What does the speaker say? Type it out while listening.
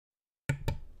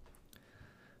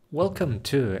Welcome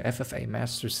to FFA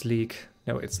Masters League.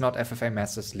 No, it's not FFA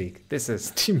Masters League. This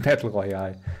is Team Battle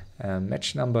Royale.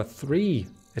 Match number 3.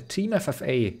 A Team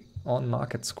FFA on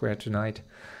Market Square tonight.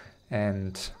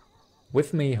 And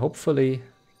with me, hopefully,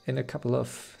 in a couple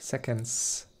of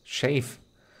seconds, Shave.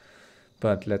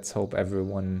 But let's hope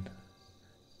everyone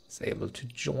is able to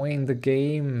join the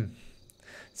game.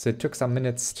 So it took some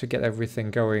minutes to get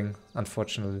everything going.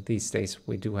 Unfortunately, these days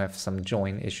we do have some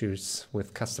join issues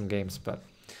with custom games, but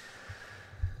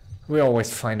we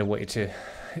always find a way to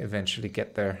eventually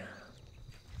get there.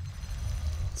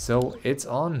 So it's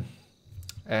on.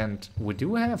 And we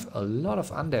do have a lot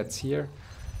of undeads here.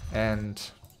 And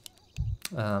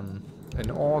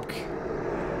an orc.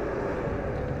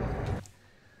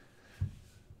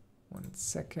 1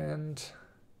 second.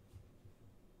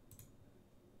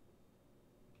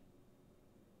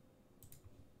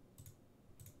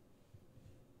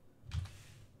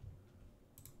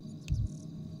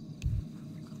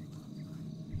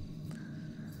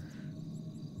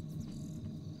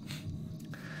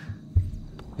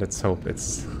 Let's hope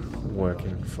it's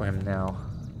working for him now.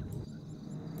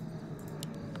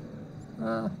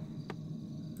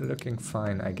 Looking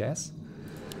fine, I guess.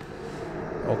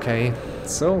 Okay,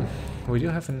 so we do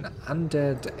have an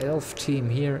undead elf team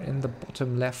here in the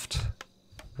bottom left.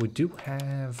 We do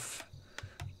have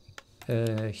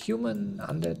a human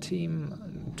undead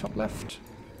team top left,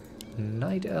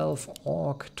 night elf,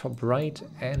 orc top right,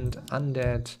 and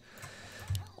undead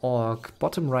orc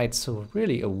bottom right. So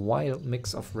really a wild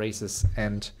mix of races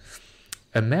and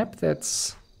a map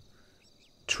that's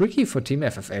tricky for Team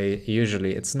FFA.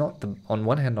 Usually it's not on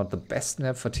one hand not the best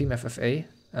map for Team FFA,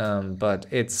 but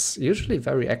it's usually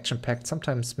very action-packed.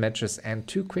 Sometimes matches end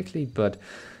too quickly, but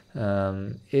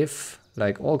if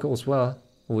like all goes well,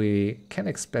 we can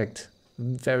expect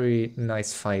very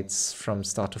nice fights from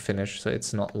start to finish. So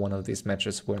it's not one of these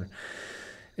matches where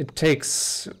it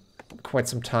takes quite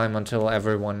some time until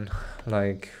everyone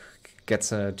like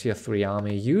gets a tier 3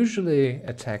 army. Usually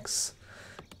attacks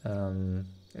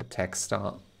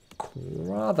start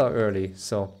rather early,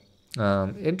 so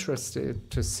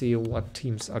interested to see what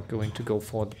teams are going to go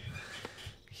for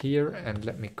here. And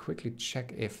let me quickly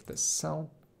check if the sound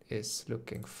is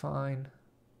looking fine.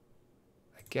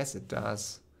 I guess it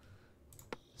does.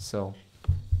 So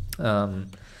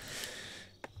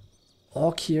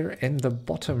orc here in the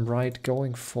bottom right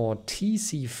going for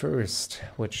TC first,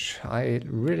 which I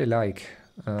really like.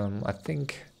 I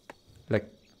think like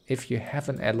if you have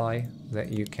an ally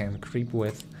that you can creep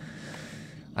with,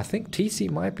 I think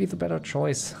TC might be the better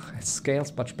choice. It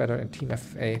scales much better in Team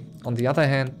FFA. On the other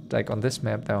hand, like on this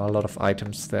map, there are a lot of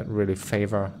items that really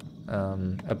favor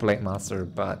a Blade Master,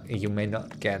 but you may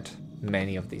not get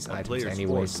many of these items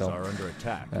anyway, so are under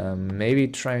attack. Maybe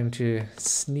trying to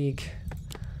sneak,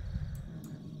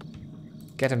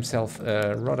 get himself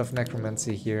a Rod of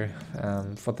Necromancy here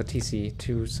for the TC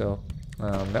too, so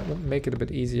that would make it a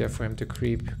bit easier for him to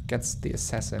creep. Gets the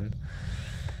assassin.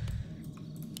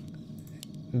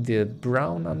 The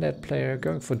brown undead player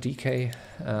going for DK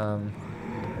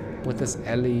with his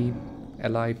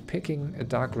ally picking a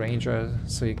Dark Ranger,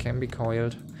 so he can be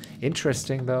coiled.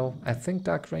 Interesting though, I think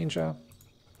Dark Ranger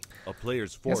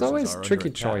is always a tricky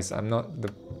choice. I'm not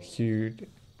the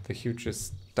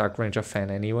hugest Dark Ranger fan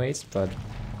anyways, but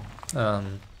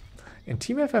in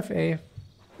Team FFA,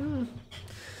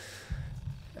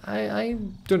 I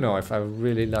don't know if I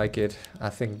really like it.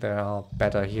 I think there are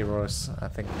better heroes. I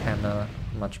think Panna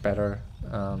much better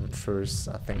first.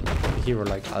 I think a hero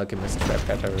like Alchemist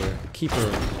better.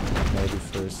 Keeper maybe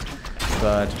first,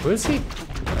 but we'll see.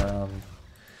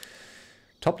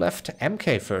 Top left,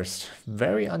 MK first.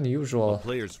 Very unusual,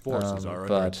 player's forces are under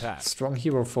but attack. strong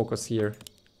hero focus here.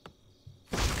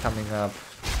 Coming up,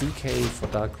 DK for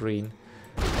dark green,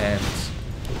 and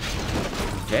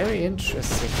very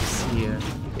interesting to see an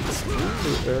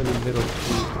extremely early middle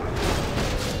creep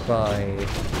by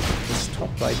this top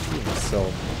right team. So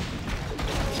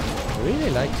I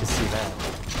really like to see that.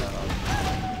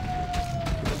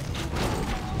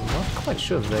 Not quite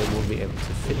sure if they will be able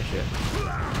to finish it.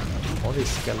 All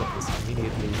these skeletons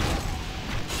immediately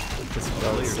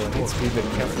dispelled, so it needs to be a bit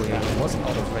careful here. He was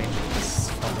out of range of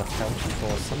this Fount of Health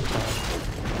for some time,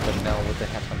 but now with the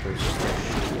Headhunters they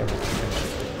should be able to finish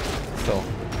it. So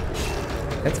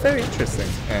that's very interesting,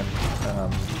 and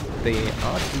they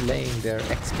are delaying their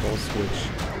expos, which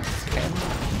can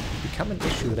become an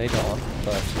issue later on,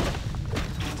 but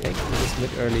taking this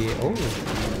mid early,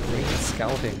 great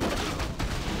scouting,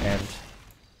 and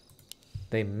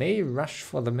they may rush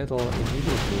for the middle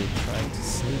immediately, trying to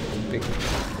sneak the big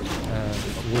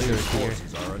wizard here.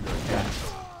 And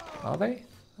are they?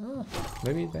 Oh,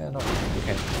 maybe they're not.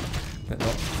 Okay. They're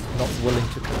not willing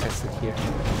to contest it here.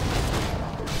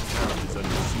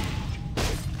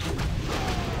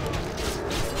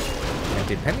 And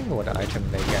depending on what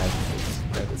item they get,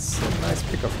 that's a nice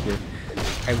pickup here.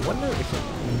 I wonder if it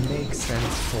makes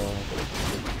sense for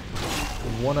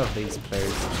one of these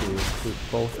players to recruit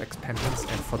both expansions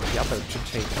and for the other to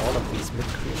take all of these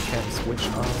mid-creep camps, which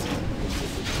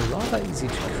are rather easy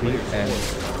to creep, and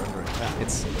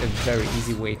it's a very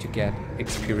easy way to get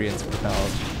experience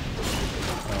without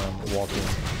walking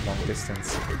long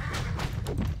distance.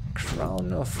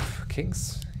 Crown of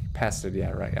Kings? Passed it,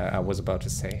 yeah, right. I was about to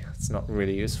say. It's not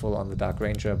really useful on the Dark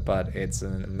Ranger, but it's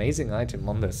an amazing item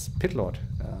on this Pit Lord.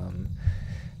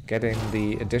 Getting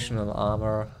the additional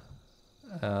armor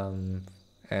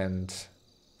and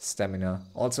stamina.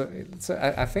 Also,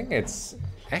 I think it's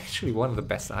actually one of the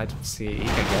best items he can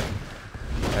get.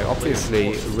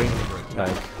 Obviously, ring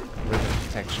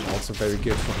protection also very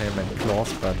good for him, and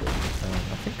claws, but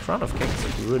I think Crown of Kings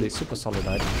is a really super solid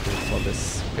item for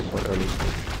this Pit Lord early.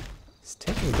 He's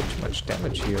taking a bit too much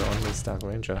damage here on this Dark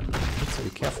Ranger. Needs to be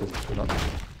careful to not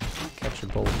catch a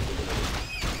bolt.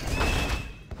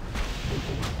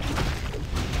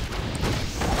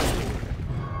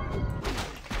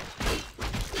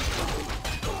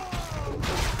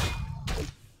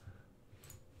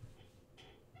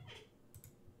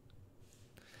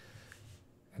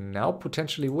 And now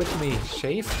potentially with me,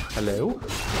 Shave. Hello.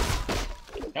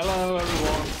 Hello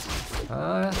everyone.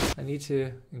 I need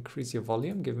to increase your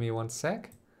volume. Give me 1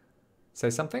 sec. Say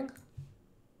something.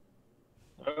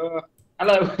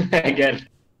 Hello again.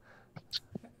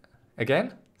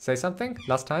 Again? Say something.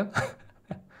 Last time.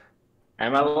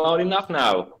 Am I loud enough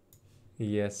now?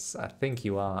 Yes, I think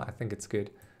you are. I think it's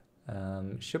good.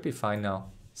 Should be fine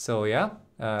now. So yeah,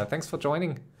 thanks for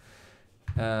joining.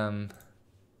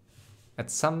 At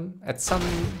some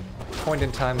point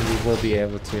in time, we will be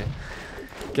able to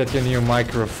get your new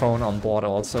microphone on board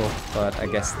also, but I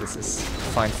guess this is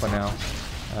fine for now,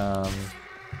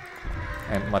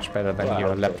 and much better than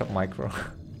your laptop micro.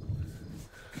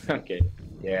 Okay.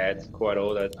 Yeah, it's quite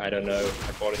old. I don't know.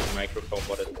 I bought a new microphone,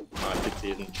 but my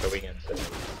PC isn't showing it. So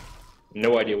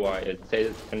no idea why. It says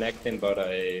it's connecting, but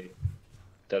it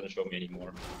doesn't show me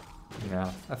anymore. Yeah,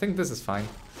 I think this is fine.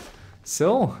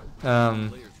 So,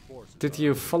 did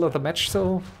you follow the match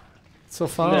so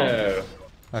far? No.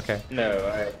 Okay. No,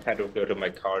 I had to go to my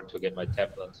car to get my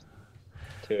tablet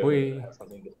to have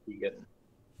something to speak it.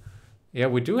 Yeah,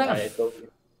 we do have...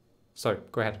 Sorry,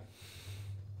 go ahead.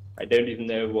 I don't even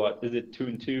know what... Is it 2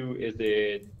 and 2? Is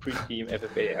it pre-team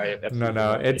FFA? I have absolutely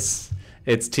no,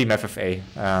 it's Team FFA,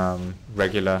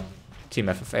 regular Team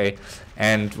FFA.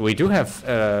 And we do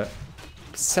have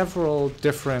several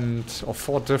different, or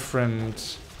 4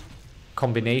 different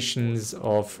combinations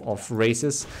of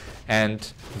races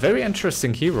and very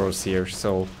interesting heroes here.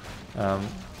 So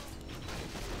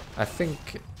I think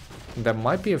there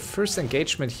might be a first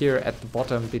engagement here at the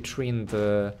bottom between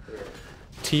the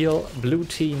blue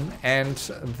team and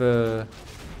the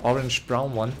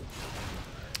orange-brown one.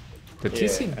 The T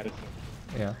team.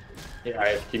 Yeah. Yeah, I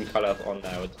have team colors on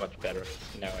now. It's much better.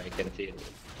 Now I can see it.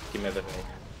 Team FFA.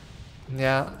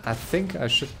 Yeah, I think I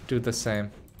should do the same.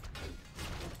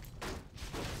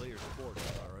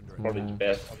 Probably the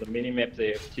best. On the minimap they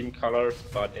have team colors,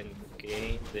 but in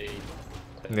game they...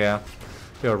 Yeah,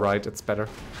 you're right, it's better.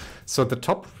 So the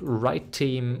top right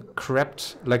team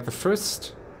crept, like the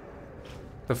first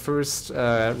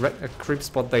creep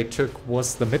spot they took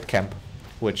was the mid camp,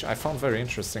 which I found very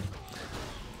interesting.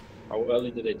 How early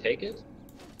did they take it?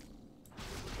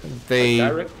 They...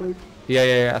 Like directly?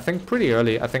 Yeah, I think pretty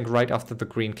early. I think right after the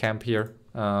green camp here.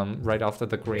 Right after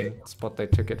the green spot they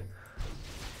took it.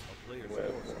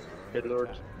 Pit Lord.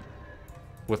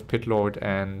 With Pit Lord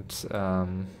and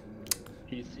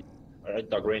PC. Alright,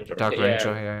 Dark Ranger. Dark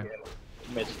Ranger, yeah.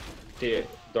 The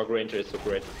Dark Ranger is so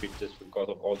great to treat just because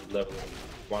of all the levels.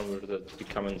 One where they're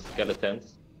becoming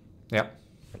skeletons. Yeah.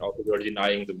 And also we're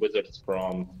denying the wizards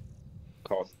from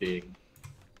casting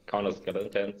counter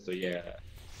skeletons. So yeah,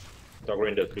 Dark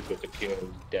Ranger is good to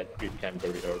kill that creep camp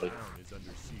very early.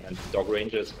 And Dark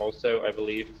Ranger is also, I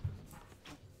believe,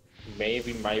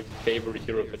 maybe my favorite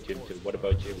hero for Tier 2. What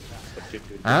about you?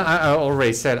 I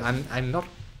already said I'm not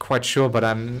quite sure, but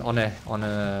I'm on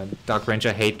a Dark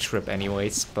Ranger hate trip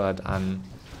anyways. But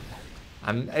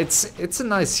it's a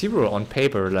nice hero on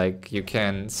paper. Like you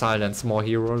can silence more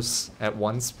heroes at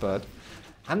once, but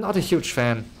I'm not a huge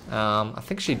fan. I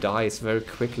think she dies very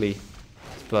quickly.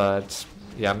 But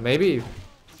yeah, maybe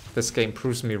this game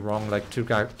proves me wrong. Like 2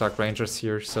 Dark Rangers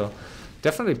here, so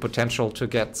definitely potential to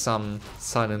get some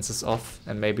silences off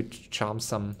and maybe to charm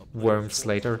some worms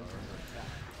later.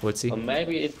 We'll see. Or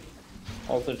maybe it's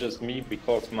also just me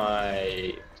because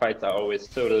my fights are always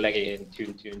so laggy in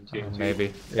tune.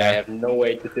 Maybe, I have no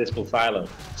way to dispel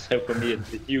silence. So for me,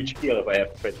 it's a huge deal if I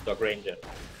have to play the Dog Ranger.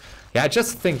 Yeah, I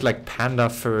just think like Panda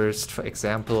first, for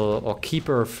example, or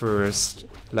Keeper first.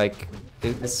 Like,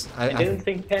 I didn't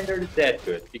think Panda is that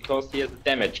good because he has a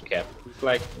damage cap. He's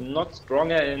like not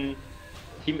stronger in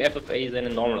Team FFA than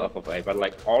in normal FFA, but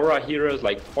like aura heroes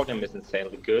like Podium is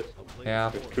insanely good.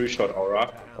 Yeah. With True Shot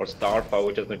aura, or Starfire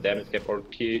which has no damage cap, or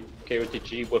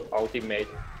KOTG with ultimate,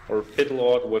 or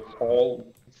Pitlord with all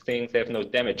things have no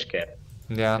damage cap.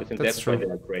 Yeah, I think that's true. why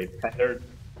they're great. Panda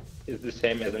is the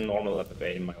same as a normal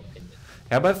FFA in my opinion.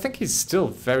 Yeah, but I think he's still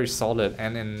very solid,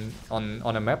 and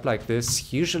on a map like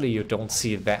this, usually you don't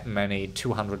see that many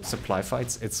 200 supply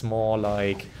fights. It's more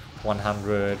like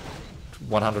 100,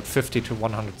 150 to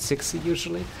 160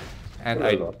 usually, and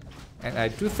I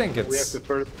do think it's. We have the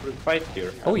first fight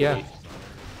here. Oh yeah.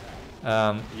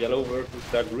 Yellow versus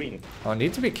dark green. I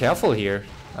need to be careful here.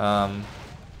 A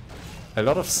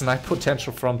lot of snipe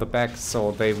potential from the back,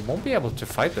 so they won't be able to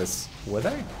fight this, will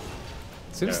they?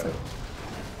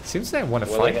 Seems they want to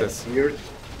fight this.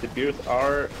 The beers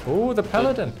are. Oh, the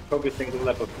paladin. Focusing the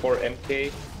level 4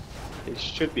 MK. They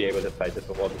should be able to fight this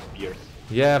with all the spears.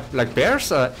 Yeah, like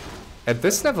bears are at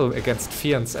this level against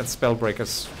Fiends and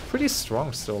Spellbreakers pretty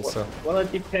strong still. So. Well,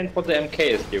 it depends what the MK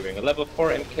is doing. A level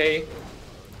 4 MK.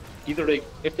 Either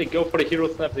if they go for the hero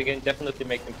snaps, they can definitely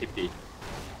make them TP.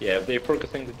 Yeah, if they're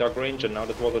focusing the Dark Ranger now,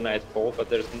 that was a nice ball, but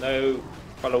there's no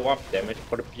follow-up damage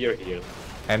for the beer here.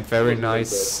 And very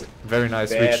nice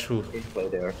reach through.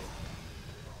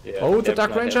 Yeah, oh, the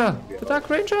Dark Ranger! The Dark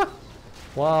Ranger!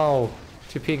 Wow,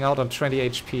 TPing out on 20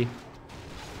 HP.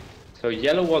 So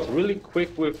Yellow was really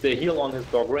quick with the heal on his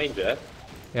Dark Ranger.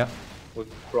 Yeah.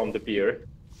 From the beer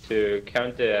to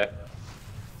counter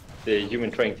the human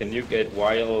trying to nuke it,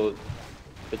 while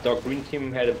the Dark Green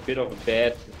team had a bit of a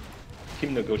bad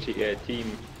team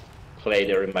play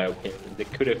there, in my opinion. They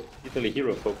could have easily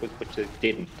hero focused, but they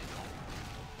didn't.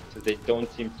 So they don't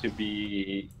seem to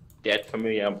be that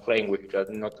familiar playing with each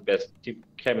other. Not the best team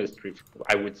chemistry,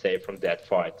 I would say, from that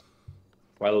fight.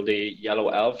 While the Yellow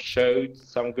Elf showed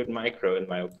some good micro, in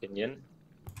my opinion.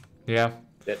 Yeah.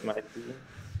 That might be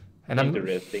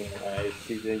interesting. I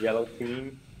see the Yellow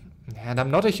team. And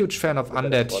I'm not a huge fan of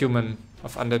undead human,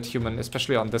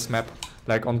 especially on this map.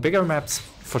 Like on bigger maps,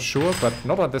 for sure, but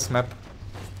not on this map.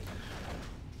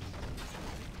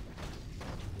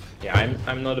 Yeah,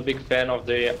 I'm not a big fan of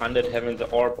the undead having the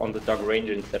orb on the Dark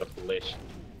Ranger instead of the Lich.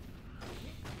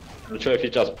 I'm not sure if you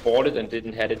just bought it and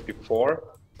didn't have it before,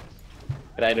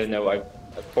 but I don't know.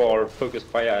 For Focus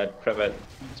Fire, I prefer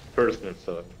it's personal,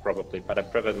 so probably, but I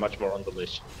prefer much more on the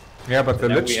Lich. Yeah, but the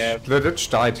Lich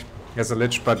died as a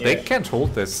Lich, but they can't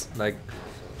hold this. Like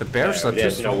the bears are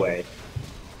there's too no strong. way.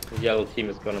 The yellow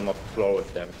team is gonna not floor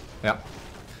with them. Yeah.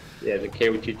 Yeah, the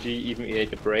KOTG even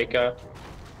ate the breaker.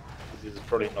 This is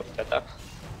probably not better.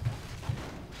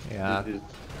 Yeah. This is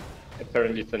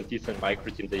apparently some decent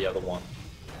micros in the yellow one.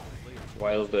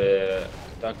 While the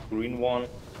dark green one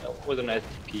was a nice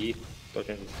TP,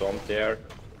 dodging the storm there.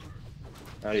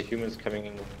 Now the humans coming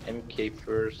in with MK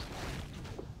first.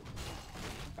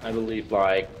 I believe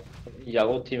like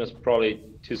yellow team is probably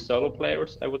 2 solo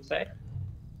players, I would say.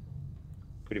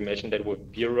 Could imagine that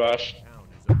with Beer Rush,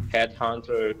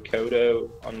 Headhunter, Kodo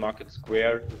on Market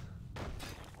Square.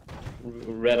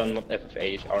 Red on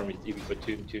FFA armies even for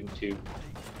 2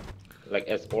 like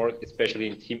as orc, especially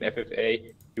in Team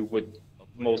FFA,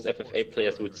 most FFA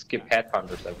players would skip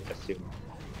Headhunters, I would assume.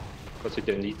 Because you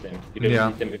don't need them. You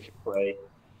don't need them if you play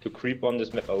to creep on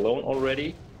this map alone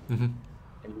already. Mm-hmm.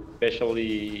 And you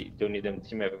especially don't need them in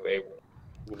Team FFA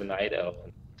with a Night Elf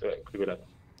and Kribula.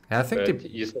 Yeah, I think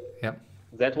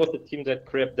that was the team that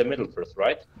grabbed the middle first,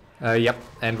 right? Yep,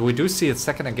 and we do see a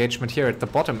second engagement here at the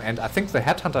bottom, and I think the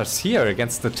Headhunters here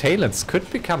against the Talons could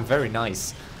become very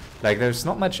nice. Like, there's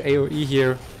not much AoE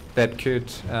here that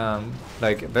could,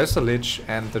 like, there's a Lich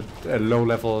and a low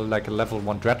level, like a level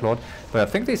 1 Dreadlord, but I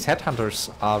think these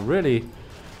Headhunters are really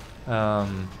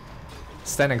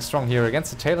standing strong here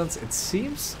against the Talons, it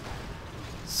seems.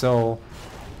 So,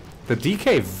 the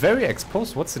DK very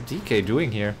exposed. What's the DK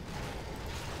doing here?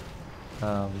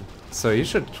 So he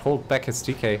should hold back his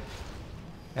DK.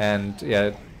 And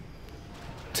yeah,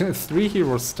 3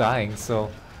 heroes dying,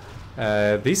 so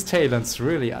these Talons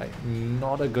really are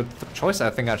not a good choice. I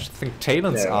think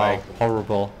Talons are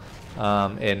horrible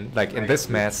in this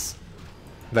mess.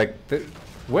 Like,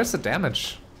 where's the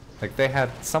damage? Like, they had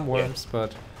some worms,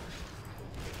 but...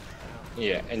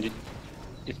 Yeah, and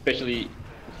especially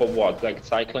for what? Like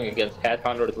cycling against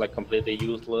Headhunter is like completely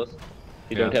useless.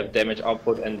 You don't have damage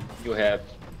output, and you have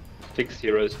fixed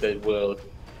heroes that will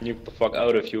nuke the fuck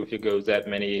out of you if you go that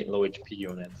many low HP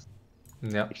units.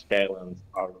 Yeah. Which Talons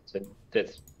are. So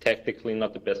that's tactically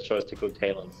not the best choice to go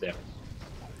Talons there.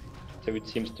 So it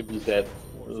seems to be that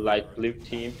light blue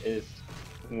team is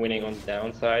winning on the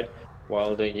downside,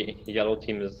 while the yellow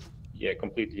team is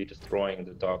completely destroying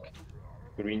the dark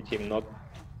green team, not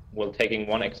well taking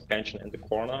one expansion in the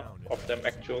corner of them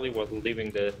actually, while leaving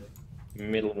the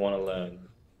middle one alone.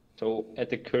 So at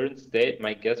the current state,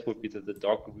 my guess would be that the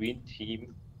dark green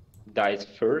team dies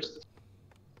first,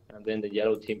 and then the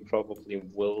yellow team probably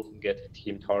will get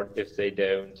teamed hard. If they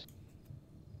don't,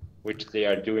 which they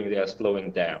are doing, they are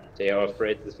slowing down. They are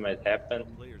afraid this might happen,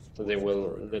 so they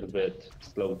will a little bit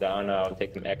slow down now,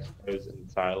 take some expos in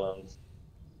silence,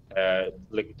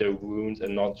 lick their wounds,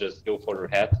 and not just go for their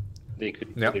head. They could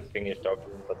easily finish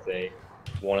Dogroom, but they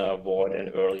want to avoid an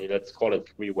early, let's call it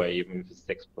three-way, even if a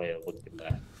six-player would be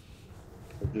left.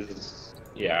 But this is,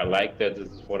 I like that. This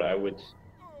is what I would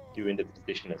do in the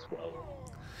position as well.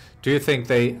 Do you think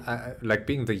they, like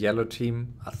being the yellow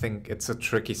team, I think it's a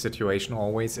tricky situation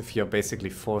always if you're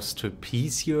basically forced to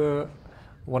piece your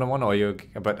one-on-one, or you,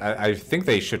 but I think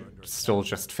they should still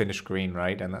just finish green,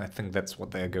 right? And I think that's what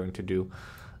they're going to do.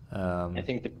 I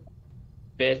think the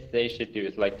best they should do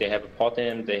is like they have a pot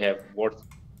in, they have wards,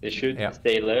 they should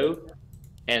stay low,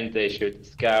 and they should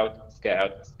scout,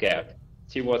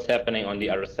 see what's happening on the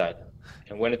other side.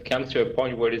 And when it comes to a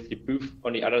point where the booth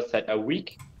on the other side are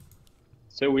weak,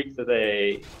 so weak that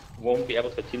they won't be able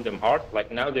to team them hard,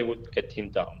 like now they would get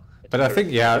teamed down. But I think,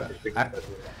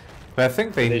 but I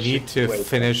think they need to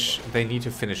finish. They need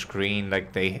to finish green.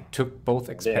 Like they took both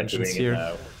expansions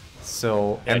here.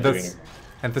 So and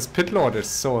this pit lord is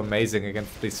so amazing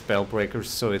against these spell breakers.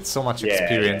 So it's so much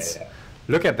experience.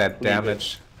 Look at that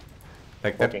damage.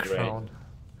 Like that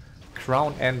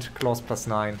crown and claws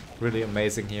 +9. Really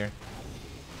amazing here.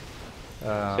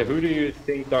 So who do you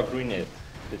think dark green is?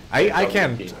 I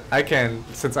can,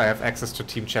 since I have access to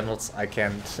team channels, I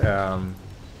can't,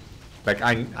 like,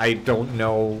 I don't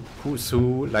know who's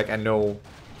who. Like, I know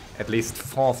at least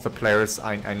 4 of the players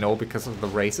I know because of the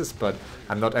races, but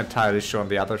I'm not entirely sure on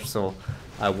the others, so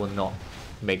I will not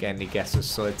make any guesses,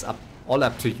 so it's all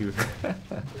up to you.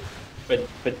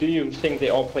 but do you think they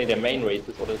all play their main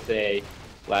races, or let's say,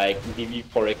 like, DV,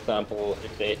 for example,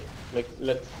 if they,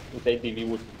 let's say DV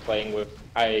would be playing with,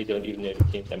 I don't even know the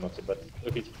team that much, but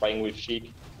if he's playing with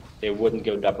Sheik, they wouldn't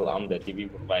go double undead.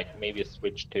 DV would like maybe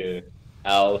switch to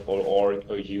Elf or Orc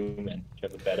or Human to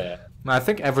have a better... I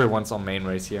think everyone's on main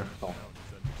race here.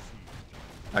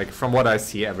 Like, from what I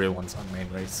see, everyone's on main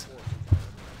race.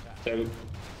 So,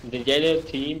 the yellow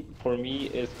team, for me,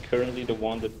 is currently the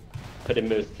one that put the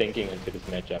most thinking into this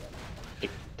matchup.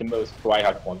 Like, the most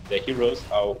try-hard one. The heroes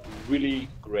are really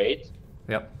great.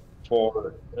 Yep.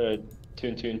 For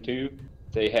 2-2-2,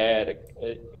 they had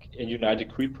a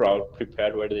united creep route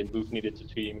prepared where they both needed to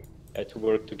team to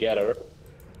work together.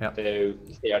 Yep. So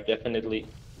they are definitely,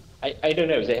 I don't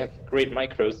know, they have great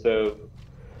micros, so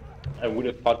I would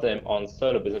have put them on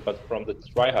solo business, but from the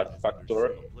tryhard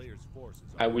factor,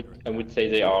 I would say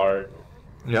they are.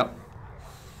 Yeah.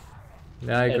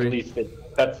 Yeah, I agree. At least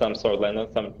that's some sort, like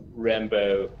not some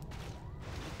Rambo.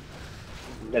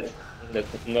 That's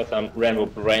not some Rambo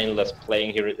brainless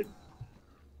playing here.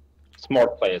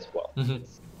 Smart play as well.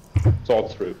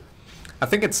 Thought through. I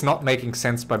think it's not making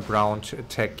sense by Brown to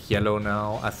attack yellow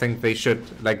now. I think they should,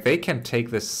 like, they can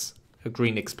take this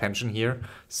green expansion here.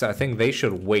 So I think they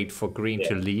should wait for green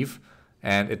to leave.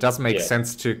 And it does make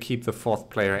sense to keep the 4th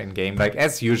player in game. Like,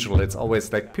 as usual, it's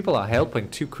always like people are helping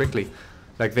too quickly.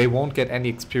 Like, they won't get any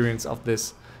experience of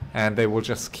this, and they will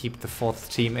just keep the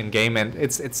 4th team in game. And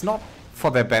it's not for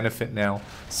their benefit now.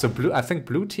 So I think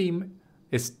blue team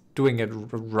is doing it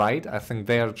right. I think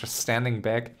they are just standing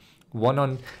back. One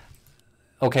on...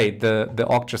 Okay, the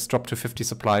Orc just dropped to 50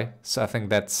 supply, so I think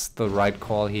that's the right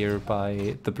call here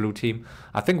by the blue team.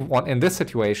 I think in this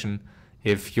situation,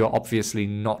 if you're obviously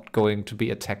not going to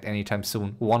be attacked anytime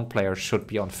soon, one player should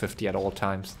be on 50 at all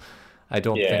times. I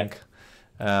don't think.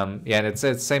 And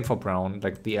it's same for Brown.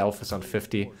 Like, the Elf is on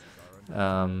 50.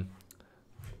 I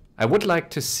would like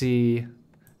to see...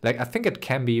 Like, I think it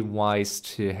can be wise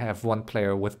to have one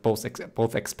player with both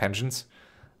expansions.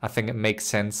 I think it makes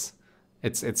sense.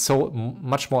 It's so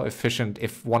much more efficient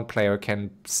if one player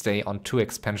can stay on 2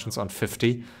 expansions on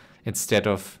 50 instead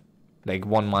of like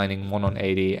one mining, one on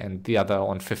 80 and the other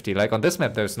on 50. Like, on this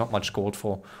map, there's not much gold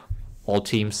for all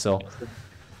teams, so...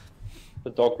 The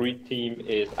dark green team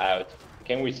is out.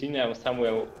 Can we see now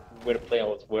somewhere where the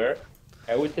players were?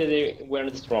 I would say they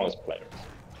weren't the strongest players.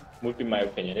 Would be my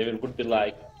opinion. If it would be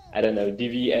like, I don't know,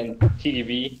 DV and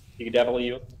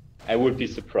TGW, I would be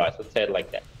surprised. Let's say it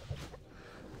like that.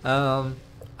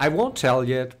 I won't tell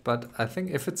yet, but I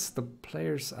think if it's the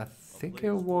players, I think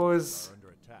it was.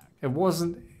 It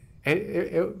wasn't.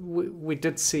 We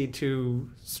did see two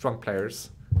strong players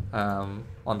on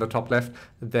the top left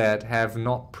that have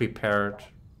not prepared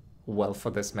well for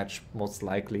this match, most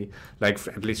likely. Like,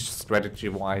 at least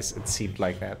strategy-wise, it seemed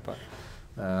like that. But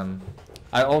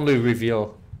I only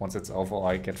reveal once it's over,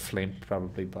 or I get flamed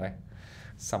probably by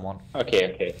someone.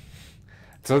 Okay.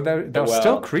 So there's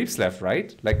still creeps left,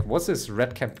 right? Like, was this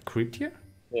red camp creeped here?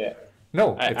 Yeah.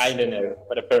 No, I don't know,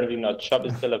 but apparently not. Shop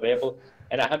is still available.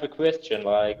 And I have a question,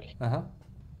 like,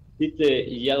 did the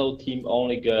yellow team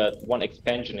only get one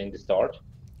expansion in the start?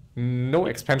 No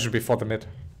expansion before the mid.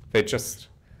 They just...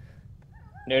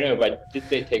 No, but did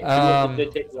they take two or did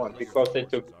they take one? Because they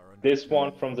took this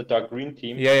one from the dark green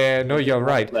team. Yeah, no, you're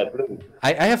right.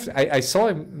 I saw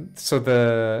him, so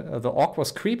the orc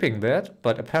was creeping that,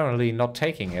 but apparently not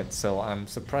taking it, so I'm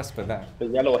surprised by that. The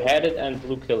yellow had it and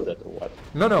blue killed it, or what?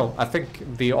 No, I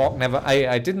think the orc never,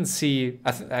 I didn't see,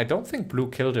 I don't think blue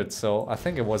killed it, so I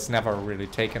think it was never really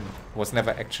taken, was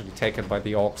never actually taken by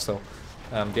the orc, so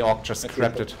the orc just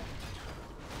grabbed it.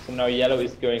 So now yellow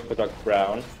is going for dark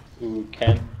brown, who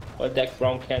can, well, dark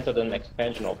brown canceled an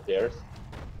expansion of theirs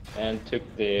and took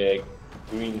the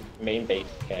green main base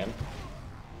camp.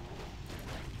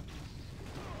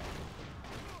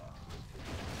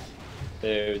 So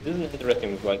this is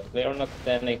interesting, like they are not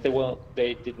standing,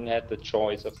 they didn't have the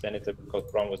choice of standing there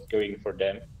because brown was going for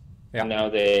them. Yeah. Now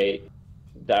they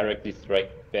directly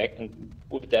strike back and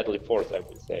with deadly force, I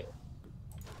would say.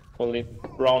 Only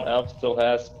brown elf still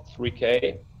has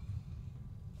 3k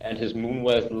and his moon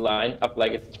was lined up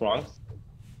like its trunks.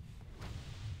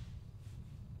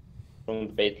 From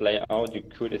the base layout, you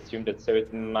could assume that, so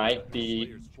it might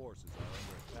be...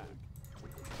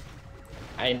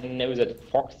 I know that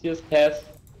Foxius has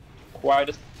quite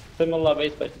a similar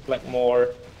base, but it's like more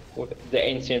with the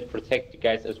ancient protect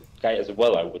guy as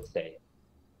well, I would say.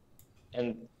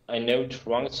 And I know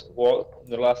Trunks, well,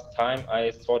 the last time I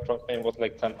saw Trunks playing was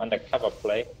like some undercover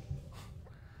play,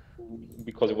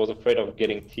 because he was afraid of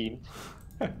getting teamed.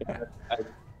 I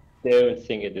don't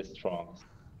think it is Trunks.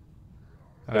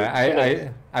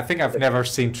 I think I've never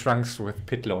seen Trunks with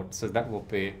Pitlord, so that will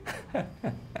be...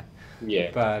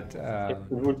 Yeah, but it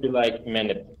would be like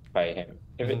managed by him.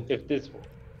 If this,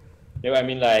 no, I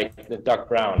mean like the dark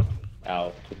brown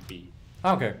elf could be.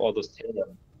 Okay. All those tailor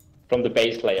from the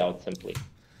base layout simply.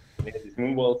 There's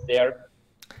moonwalls there.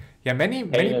 Yeah, many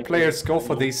players go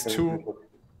for these two.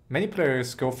 Many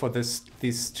players go for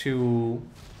these two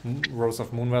rows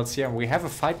of moonwells here, and we have a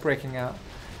fight breaking out.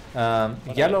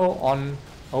 Yellow on.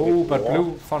 Oh, but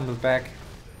blue from the back.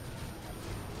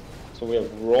 So we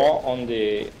have raw on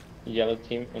the yellow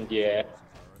team in the air.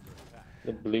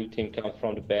 The blue team comes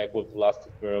from the back with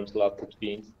lasted worms, lasted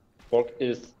beans. Fork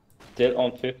is still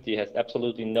on 50, has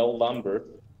absolutely no lumber,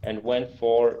 and went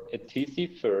for a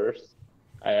TC first.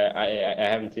 I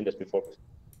haven't seen this before,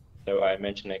 so I'm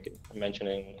mentioning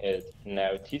it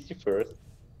now. TC first,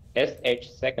 SH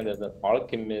second, and an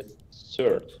Alchemist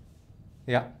third.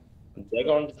 Yeah.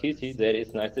 Dagger on the TC, that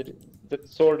is nice.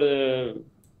 That's sort of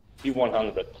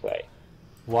B100 play.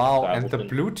 Wow, So and the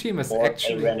blue team is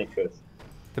actually...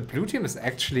 The blue team is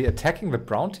actually attacking the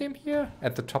brown team here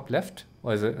at the top left?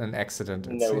 Or is it an accident?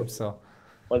 It seems so.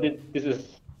 Well, this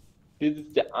is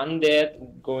the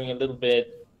undead going a little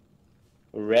bit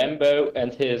Rambo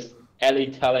and his ally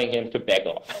telling him to back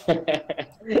off.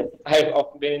 I've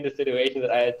often been in the situation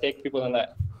that I take people and I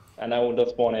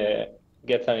just want to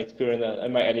get some experience,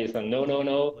 and my ally is like,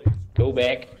 no, go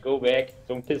back,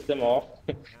 don't piss them off.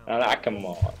 And I'm like, come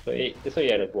on. So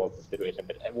yeah, that was the situation.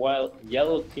 But while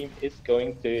yellow team is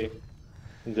going to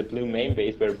the blue main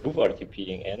base where both are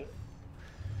TPing in,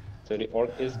 so the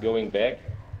orc is going back.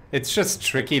 It's just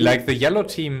tricky. Like the yellow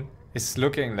team is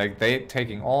looking like they're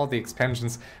taking all the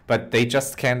expansions, but they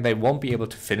just can't. They won't be able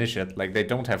to finish it. Like they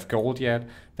don't have gold yet.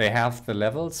 They have the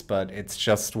levels, but it's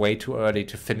just way too early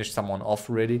to finish someone off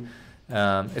really.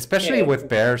 Especially with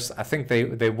bears, I think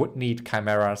they would need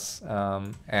chimeras,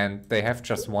 and they have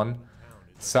just one,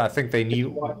 so I think they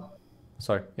need.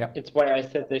 Sorry, yeah. It's why I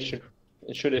said they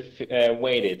should have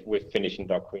waited with finishing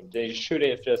Dark Queen. They should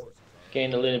have just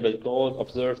gained a little bit gold,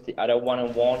 observed the other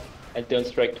one-on-one, and don't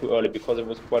strike too early, because it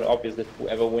was quite obvious that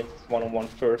whoever wins one-on-one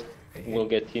first will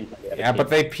get teamed. Yeah, but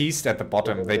they pieced at the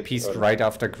bottom. They pieced right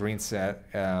after green said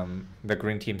the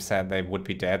green team said they would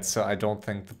be dead. So I don't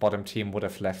think the bottom team would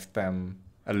have left them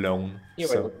alone. Yeah,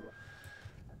 so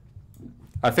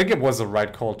I think it was the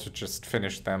right call to just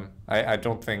finish them. I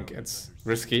don't think it's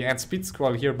risky. And speed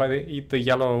scroll here by the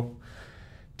yellow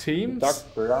teams.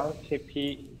 Dark Brown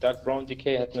TP, Dark Brown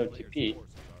DK has no TP.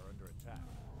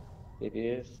 It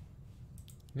is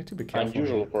Need to be careful.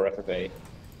 unusual for FFA.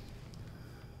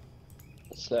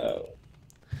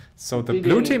 So the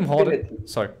blue team hoarded.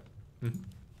 Sorry.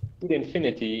 Did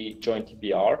Infinity join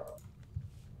TBR?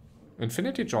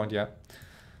 Infinity joined, yeah.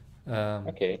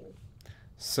 Okay.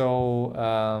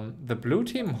 So the blue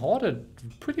team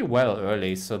hoarded pretty well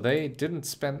early, so they didn't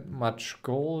spend much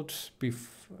gold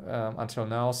until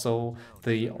now. So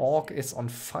the Orc is on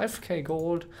 5k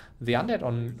gold, the Undead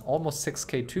on almost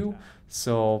 6k too.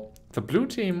 So the blue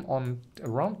team on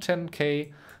around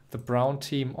 10k, the brown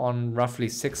team on roughly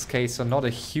 6k, so not a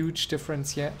huge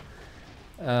difference yet.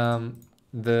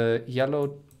 The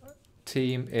yellow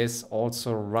team is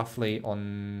also roughly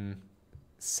on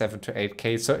 7 to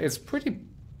 8k, so it's pretty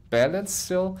balanced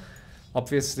still.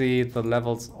 Obviously the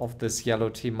levels of this yellow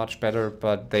team much better,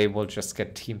 but they will just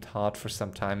get teamed hard for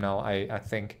some time now, I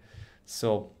think.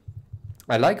 So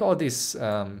I like all these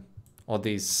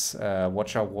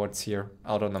watch out wards here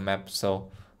out on the map,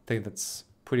 so I think that's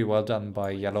pretty well done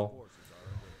by yellow.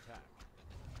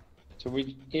 So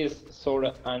which is sort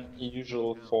of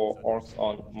unusual for orcs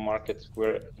on Market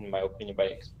Square, in my opinion, by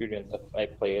experience of I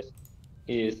players,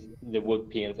 is the wood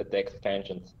peons at the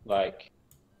expansions. Like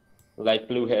light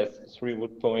blue has 3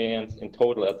 wood peons in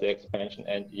total at the expansion,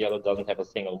 and yellow doesn't have a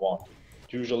single one.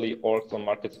 Usually orcs on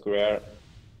Market Square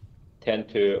tend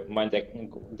to mine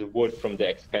the wood from the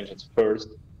expansions first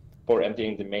for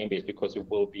emptying the main base, because you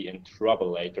will be in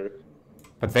trouble later.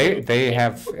 But they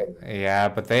have, yeah,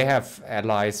 but they have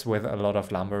allies with a lot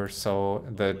of lumber, so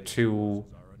the two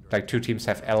teams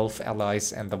have elf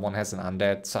allies and the one has an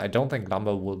undead, so I don't think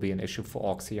lumber will be an issue for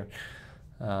orcs here.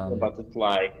 But it's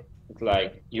like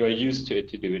you're used to it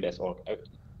to do it as orc.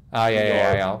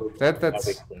 Yeah.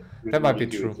 That might be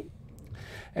true.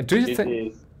 And do you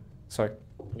think? Sorry.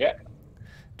 Yeah.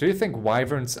 Do you think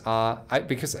wyverns are...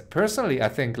 because personally I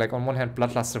think, like, on one hand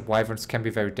bloodlusted wyverns can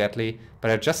be very deadly, but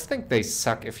I just think they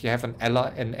suck. If you have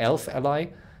an elf ally,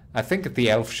 I think the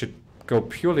elf should go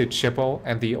purely Chippo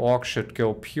and the orc should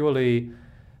go purely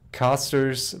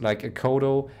casters like a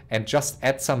Kodo, and just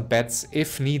add some bats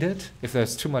if needed, if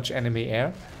there's too much enemy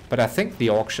air. But I think the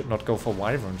orc should not go for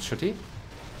wyverns, should he?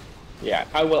 Yeah,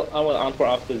 I will answer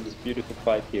after this beautiful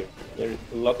fight here. There is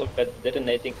a lot of bats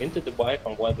detonating into the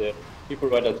wyvern while the people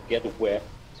riders get web.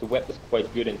 So web is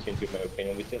quite good in my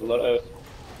opinion. We see a lot of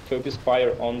focus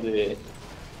fire on the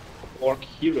orc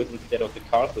heroes instead of the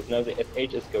casters. Now the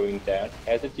SH is going down.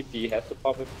 Has a TP, has the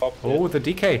pop. Oh, the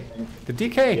DK! The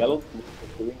DK! Yellow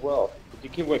is doing well. The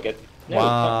DK will get... No,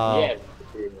 wow. Yeah,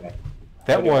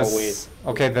 that was...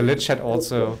 Okay, the Lich had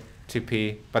also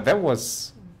TP, but that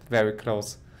was very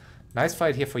close. Nice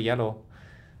fight here for yellow.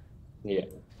 Yeah.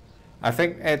 I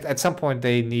think at some point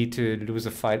they need to lose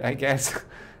a fight, I guess.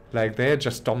 Like, they're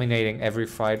just dominating every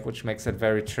fight, which makes it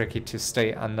very tricky to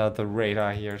stay under the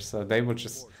radar here. So they will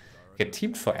just get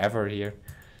teamed forever here.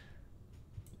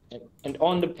 And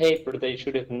on the paper, they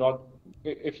should have not...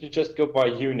 If you just go by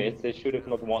units, they should have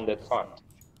not won that fight.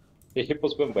 The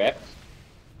hippos were webbed.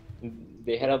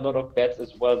 They had a lot of bats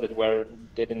as well that were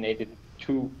detonated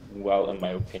too well, in my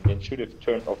opinion. Should have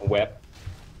turned off web,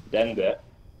 then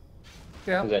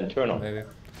then turn on. Maybe. It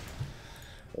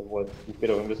was a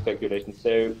bit of a miscalculation.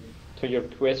 So, to your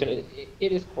question,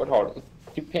 it is quite hard. It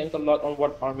depends a lot on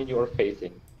what army you are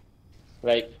facing.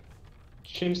 Like,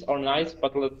 chimps are nice,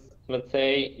 but let's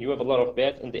say you have a lot of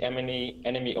bats and the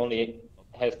enemy only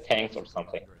has tanks or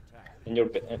something, and you're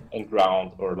in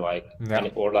ground or like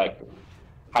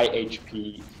high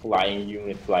HP flying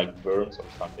units like worms or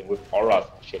something with auras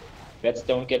and shit. Bats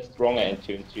don't get stronger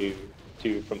into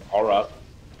from auras,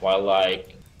 while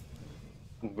like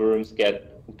worms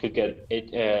could get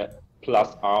 8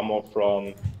 plus armor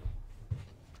from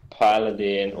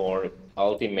paladin or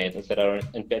ultimates, etc.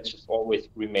 And bats just always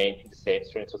remain in the same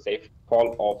strength, so they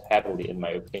fall off heavily, in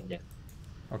my opinion.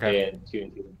 Okay. And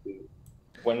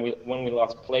when we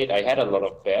last played, I had a lot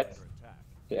of bats.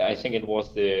 I think it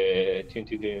was the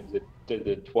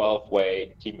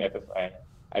 12-way team FFI.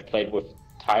 I played with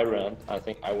Tyrant. I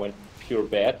think I went pure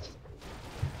bats,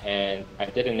 and I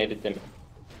detonated them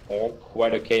all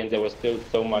quite okay. And there was still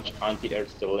so much anti-air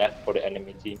still left for the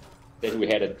enemy team that we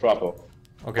had a trouble.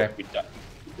 Okay. We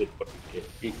did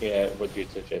what you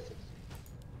suggested.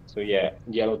 So yeah,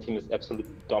 yellow team is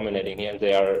absolutely dominating here, and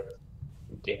they are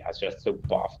just so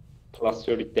buff. Plus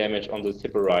 30 damage on the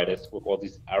Zipper Riders with all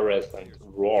these arrows and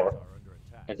roar.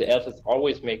 And the elf is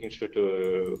always making sure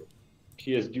to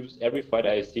PS use every fight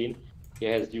I've seen. he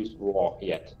has used raw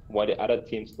yet, while the other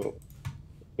teams,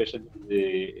 especially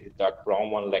the dark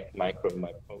brown one, lacked micro in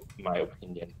my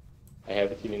opinion. I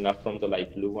haven't seen enough from the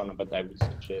light blue one, but I would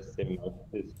suggest him as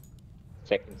his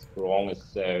second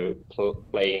strongest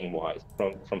playing wise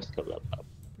from skill level.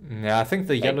 Yeah, I think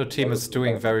the yellow team is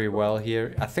doing very well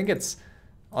here. I think it's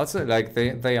also like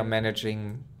they are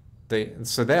managing,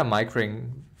 so they are microing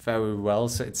very well,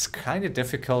 so it's kind of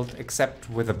difficult, except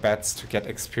with the bats, to get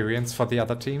experience for the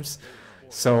other teams.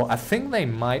 So I think they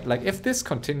might, like, if this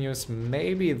continues,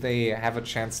 maybe they have a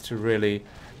chance to really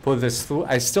pull this through.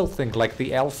 I still think, like,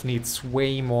 the elf needs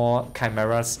way more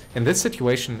chimeras. In this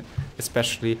situation,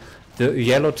 especially, the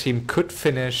yellow team could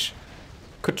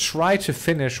try to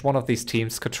finish one of these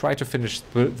teams, could try to finish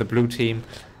the blue team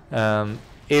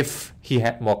if he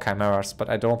had more chimeras, but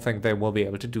I don't think they will be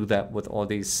able to do that with all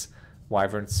these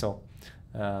wyverns. So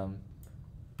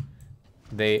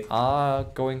they are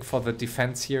going for the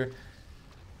defense here,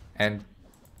 and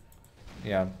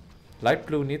yeah, light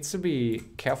blue needs to be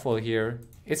careful here.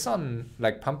 It's on,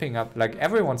 like, pumping up, like,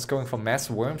 everyone's going for mass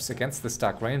worms against this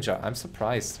Dark Ranger. I'm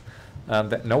surprised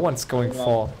that no one's going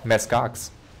for mass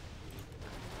Gargs.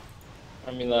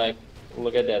 I mean, like,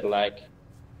 look at that, like,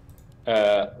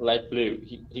 light blue,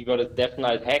 he got a Death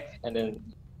Knight Hex, and then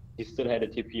he still had a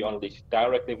TP unleashed.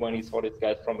 Directly when he saw this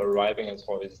guy from arriving and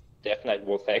saw his Death Knight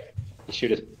was Hex, he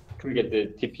should have triggered the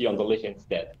TP on the Lich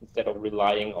instead of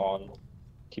relying on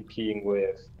TPing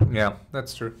with... Yeah,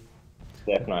 that's true.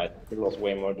 Death Knight. It was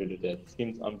way more to do that.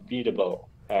 Seems unbeatable.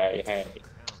 Yeah,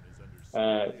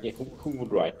 who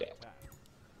would write that?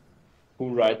 Who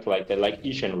writes like that? Like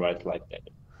Ishan writes like that.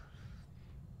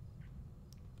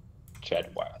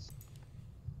 Chat-wise.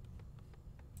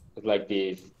 It's like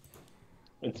this.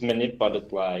 It's manip, but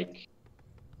it's like...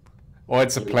 Or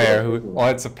it's a player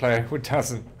who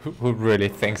doesn't, who really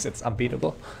thinks it's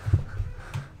unbeatable.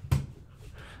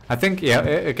 I think, yeah,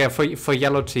 again, for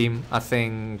yellow team, I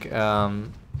think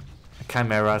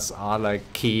chimeras are, like,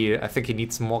 key. I think he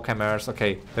needs more chimeras.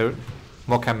 Okay, there are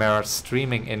more chimeras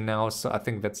streaming in now, so I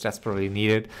think that's desperately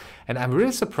needed. And I'm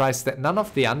really surprised that none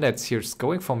of the undeads here is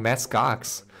going for mass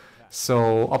Gargs.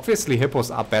 So obviously hippos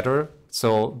are better,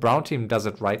 so brown team does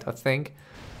it right, I think.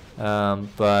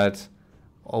 But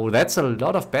oh, that's a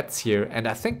lot of bets here, and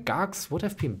I think Gargs would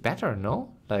have been better,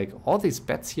 no? Like, all these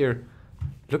bets here.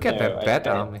 Look at that bat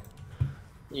army.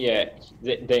 Yeah,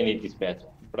 they need this bet,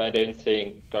 but I don't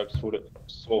think Gargs would have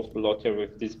solved a lot here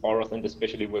with these auras, and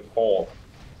especially with Hall.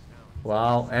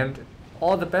 Wow, and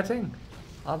all the betting?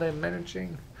 Are they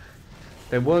managing?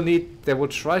 They will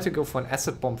try to go for an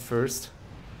acid bomb first.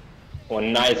 Oh,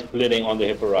 nice bleeding on the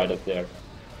Hippo Riders there.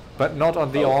 But not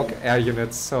on the Orc air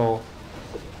units, so...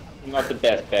 Not the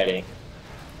best betting.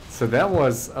 So that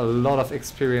was a lot of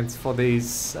experience for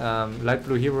these light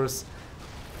blue heroes.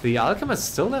 The Alchemist is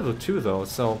still level 2 though,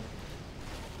 so...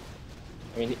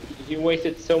 I mean, he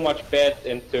wasted so much bet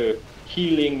into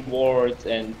healing wards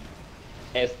and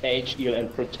SH heal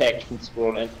and protection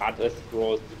scroll and other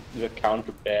scrolls, the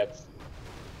counter bets.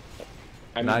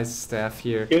 Nice staff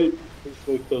here.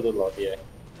 He killed a lot, yeah.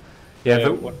 Yeah,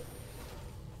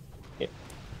 yeah.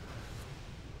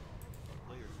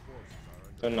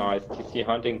 So nice. TC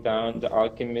hunting down the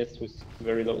Alchemist who's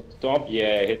very low. Stomp,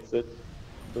 yeah, hits it.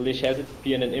 The Lich has its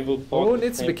spear and an evil box. Oh,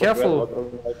 needs to be careful.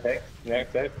 Next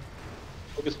step.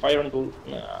 Focus fire on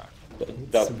the... Nah,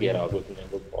 it doesn't get out with an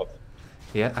evil box.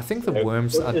 Yeah, I think the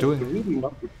worms are doing... really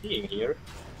not seeing here.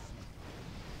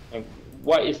 And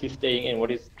why is he staying in?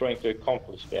 What is he trying to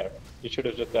accomplish there? He should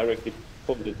have just directly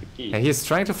pulled the key. Yeah, he's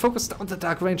trying to focus down the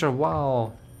Dark Ranger.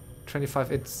 Wow.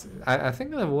 25, it's... I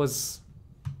think that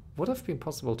would have been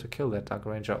possible to kill that Dark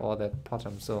Ranger or that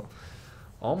Potom, so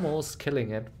almost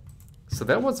killing it. So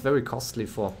that was very costly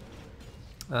for...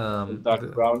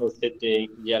 Dark Brown is hitting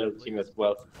yellow team as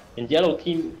well. And yellow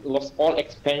team lost all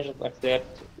expansions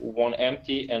except one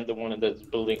empty and the one that's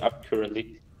building up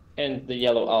currently. And the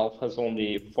yellow elf has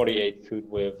only 48 food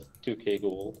with 2k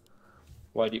gold.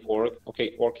 While the orc,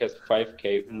 okay, orc has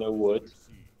 5k, no wood.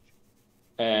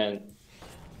 And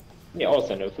yeah,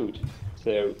 also no food.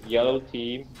 So yellow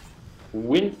team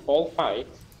wins all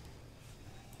fights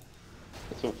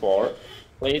so far.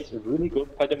 Plays really good,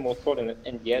 fight the most sword,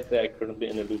 and yet they're currently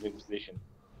in a losing position.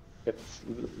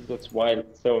 That's why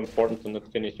it's so important to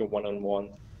not finish your one-on-one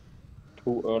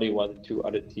too early while the two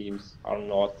other teams are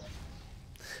not.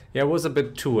 Yeah, it was a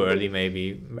bit too early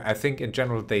maybe. I think in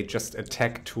general they just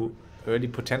attacked too early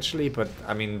potentially, but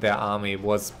I mean their army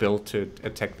was built to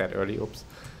attack that early. Oops.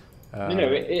 You know,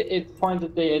 it's fine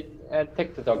that they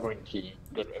attacked the Dog Green Key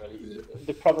that early.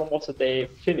 The problem was that they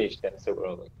finished them so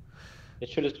early. They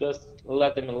should have just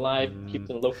let them alive, keep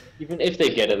them low, even if they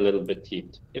get a little bit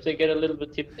teamed. If they get a little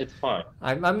bit teamed, it's fine.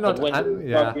 I'm not. But when the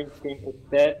Yeah. green team is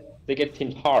dead, they get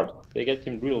teamed hard. They get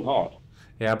teamed real hard.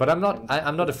 Yeah, but I'm not.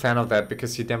 I'm not a fan of that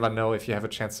because you never know if you have a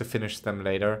chance to finish them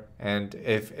later, and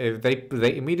if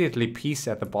they immediately piece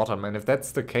at the bottom, and if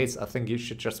that's the case, I think you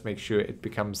should just make sure it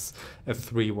becomes a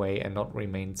 3-way and not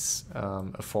remains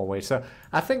a 4-way. So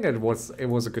I think it was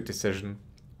a good decision.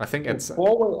 I think it's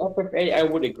 4-way FFA. I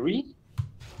would agree.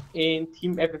 In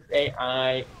Team FFA,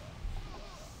 I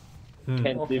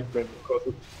can different because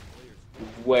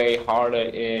it's way harder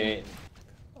in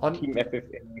Team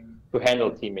FFA to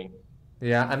handle teaming.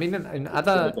 Yeah, I mean in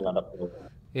other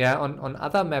on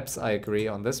other maps I agree.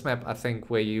 On this map I think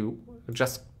where you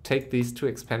just take these 2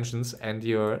 expansions and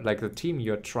you're like the team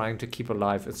you're trying to keep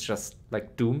alive is just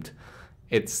like doomed.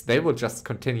 They will just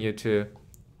continue to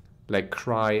like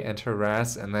cry and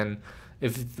harass, and then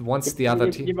if once the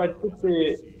other team... But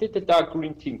did the dark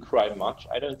green team cry much?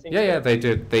 I don't think so. Yeah, they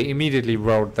did. They immediately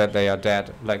wrote that they are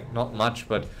dead. Like not much,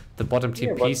 but the bottom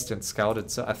team pieced and scouted.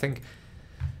 So I think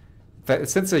that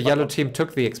since the yellow team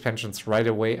took the expansions right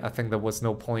away, I think there was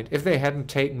no point. If they hadn't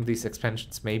taken these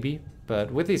expansions, maybe.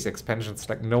 But with these expansions,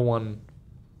 like no one...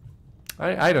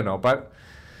 I don't know, but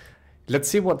let's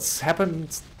see what's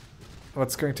happened.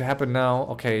 What's going to happen now?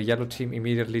 Okay, yellow team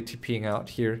immediately TPing out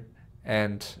here.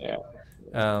 And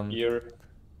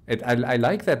I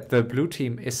like that the blue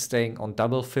team is staying on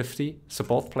double 50. So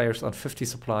both players on 50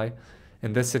 supply.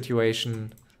 In this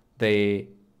situation, they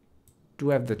do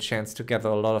have the chance to gather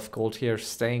a lot of gold here,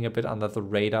 staying a bit under the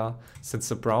radar, since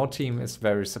the brown team is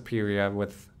very superior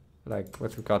with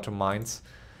regard to mines.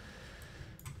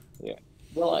 Yeah,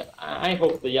 well, I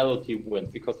hope the yellow team wins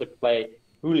because they play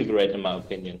really great in my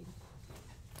opinion.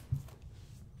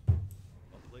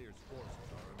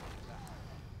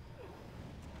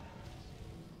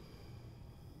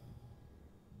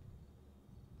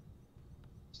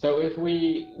 So if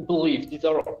we believe these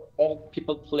are all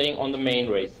people playing on the main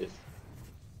races,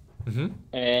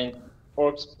 and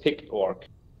Orcs picked Orc,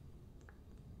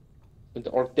 and the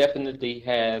Orc definitely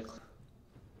has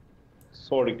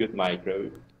sort of good micro.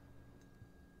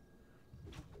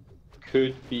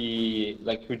 Could be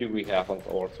like, who do we have on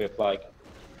the Orcs? We have like,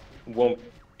 won't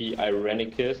be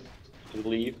Irenicus, I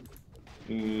believe.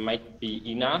 Might be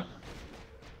Ena.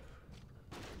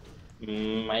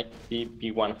 Might be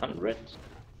B100.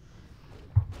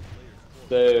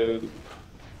 So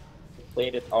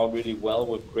played it out really well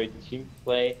with great team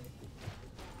play,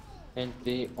 and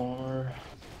they are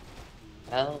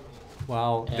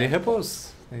wow, the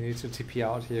hippos, they need to TP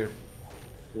out here.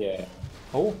 Yeah.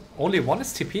 Oh, only one is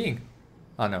TPing.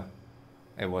 Oh no,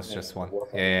 it was just one.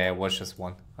 Yeah, it was just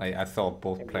one. I thought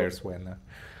both players were in there.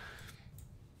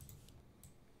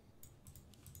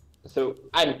 So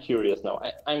I'm curious now.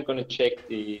 I'm gonna check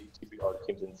the TPR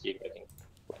teams and see if I can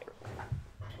play.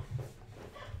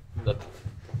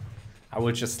 I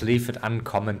will just leave it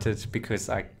uncommented because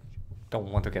I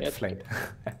don't want to get flamed.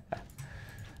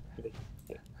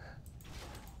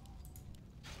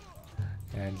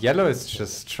 And yellow is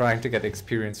just trying to get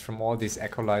experience from all these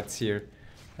acolytes here.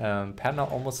 Panda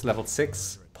almost level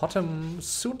 6, Potom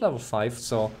soon level 5,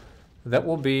 so that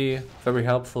will be very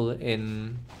helpful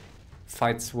in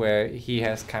fights where he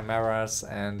has chimeras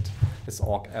and his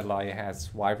orc ally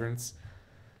has wyverns.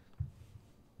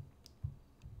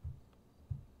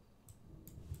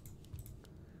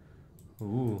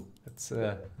 Ooh, that's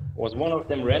Was one of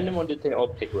them random or did they all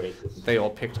pick races? They all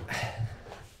picked.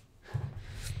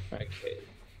 Okay,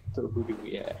 so who do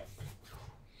we have?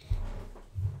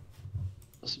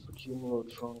 Super Junior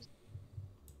from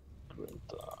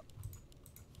Grinta.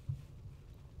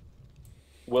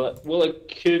 Well,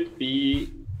 it could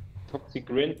be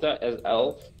Toxigrinta as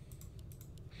elf.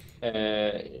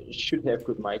 Should have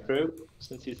good micro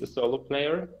since he's a solo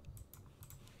player.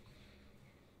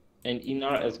 And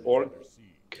Ena as orc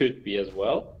could be as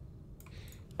well,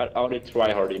 but I would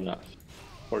try hard enough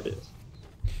for this.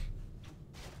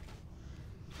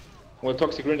 Well,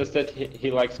 Toxigrinta said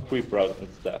he likes creep routes and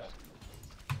stuff.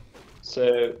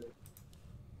 So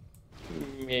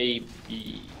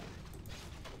maybe.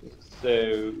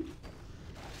 So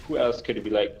who else could it be?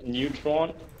 Like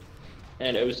Neutron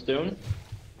and O-Stone,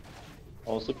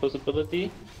 also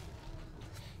possibility.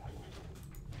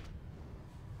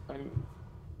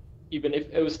 Even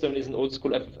if O-Stone is an old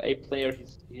school FFA player,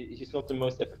 he's not the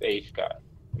most FFA guy,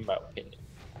 in my opinion.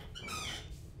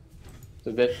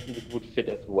 So that would fit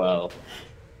as well.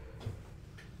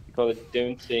 Because I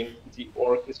don't think the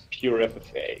orc is pure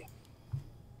FFA.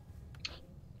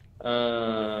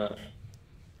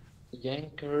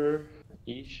 Junker,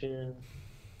 Ishin.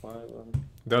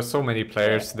 There are so many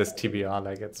players this TBR,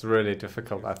 like it's really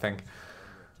difficult, I think.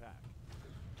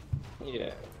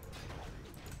 Yeah.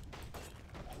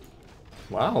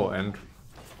 Wow, and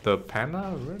the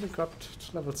Panda really got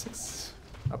to level 6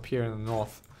 up here in the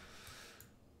north.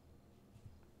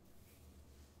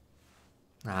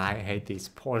 I hate these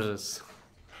pauses.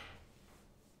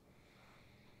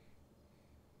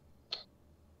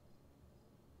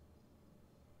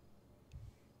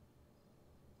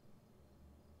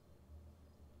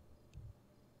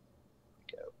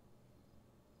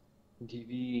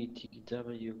 DV,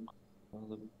 TKW,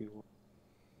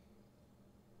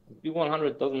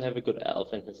 B100 doesn't have a good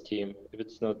elf in his team. If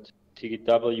it's not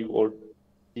TKW or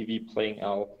DV playing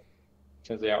elf,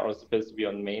 since they are all supposed to be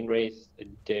on main race, I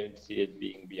don't see it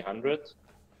being B100.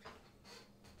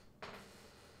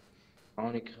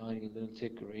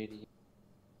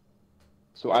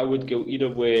 So I would go either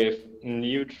with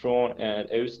Neutron and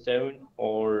O-Stone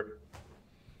or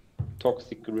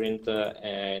Toxigrinta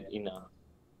and Ena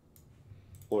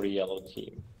for the yellow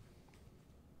team.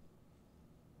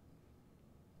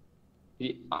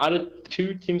 The other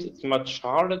two teams, it's much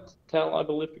harder to tell, I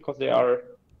believe, because there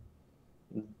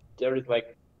is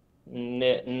like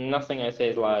nothing I say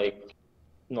is like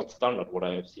not standard what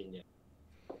I have seen yet.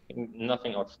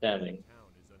 Nothing outstanding.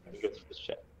 Let me go through this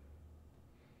chat.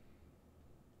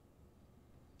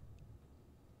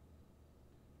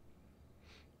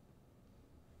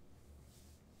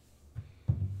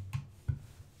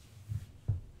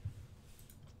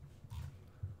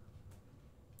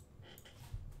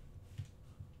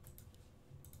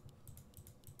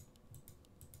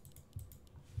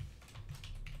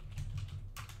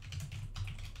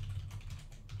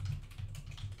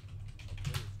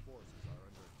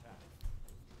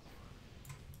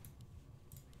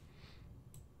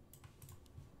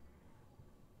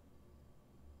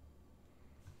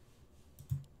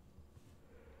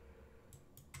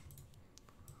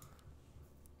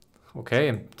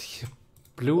 Okay,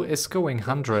 blue is going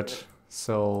 100,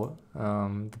 so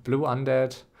the blue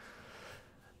undead.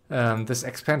 This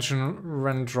expansion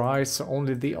ran dry, so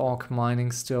only the orc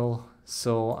mining still.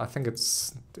 So I think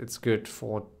it's good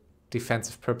for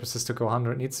defensive purposes to go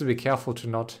 100. Needs to be careful to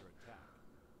not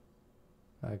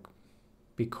like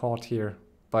be caught here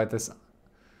by this.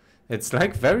 It's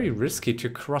like very risky to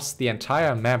cross the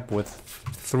entire map with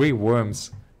 3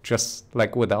 worms, just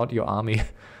like without your army.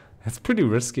 It's pretty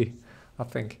risky, I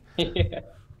think. Yeah.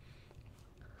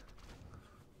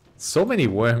 So many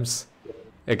worms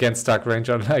against Dark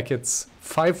Ranger. Like it's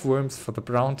 5 worms for the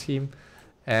brown team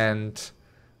and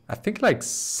I think like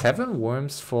 7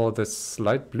 worms for this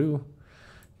light blue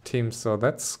team. So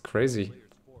that's crazy.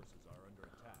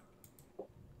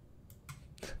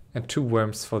 And 2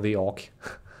 worms for the orc.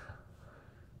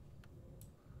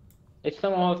 I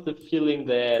somehow have the feeling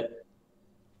that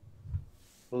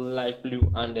light blue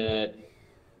undead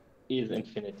is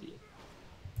infinity.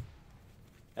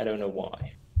 I don't know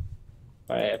why.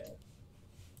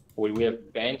 We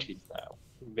have banshees now.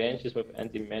 Banshees with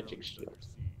anti-magic shields.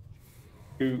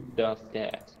 Who does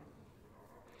that?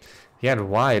 Yeah,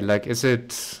 why? Like, is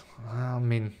it? I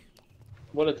mean.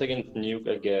 Well, it's against nuke,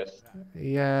 I guess.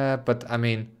 Yeah, but I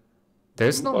mean,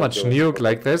 there's not much nuke.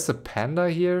 Like, there's a panda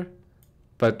here,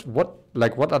 but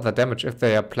what other damage if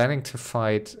they are planning to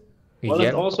fight? Well,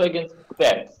 it's also against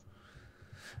bats.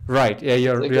 Right. Yeah,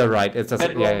 you're right. It's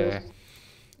just, yeah.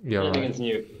 You're right. Against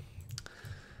nuke.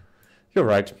 You're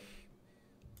right.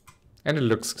 And it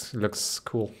looks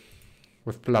cool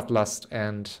with Bloodlust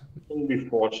and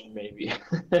Reforged maybe.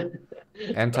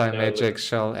 anti-magic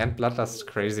shell and Bloodlust.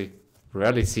 Crazy.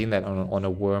 Rarely seen that on a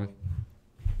worm.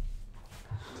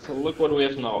 So look what we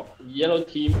have now. Yellow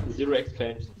team, 0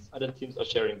 expansions. Other teams are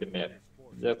sharing the map.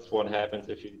 That's what happens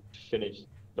if you finish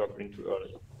doctoring too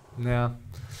early. Yeah.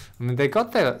 I mean, they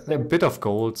got their bit of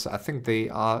gold. So I think they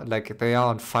are on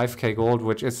 5k gold,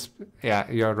 which is, yeah,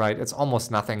 you're right. It's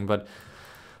almost nothing, but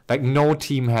like no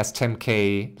team has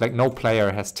 10k, like no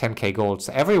player has 10k gold.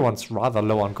 So everyone's rather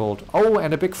low on gold. Oh,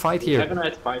 and a big fight here. Have a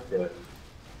nice fight there.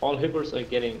 All hippers are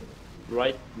getting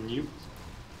right nuked.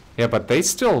 Yeah, but they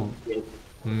still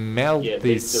melt these.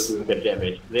 They still doing the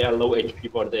damage. They are low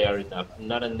HP, but they are enough.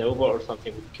 Not a Nova or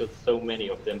something would kill so many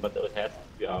of them, but it has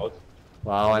to be out.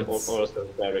 Wow, and also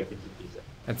directly to Pisa.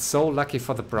 It's so lucky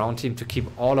for the brown team to keep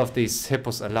all of these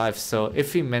hippos alive. So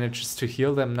if he manages to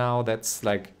heal them now, that's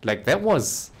like that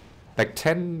was like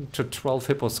 10 to 12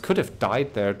 hippos could have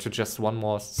died there to just one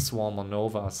more swarm or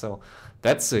Nova. So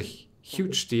that's a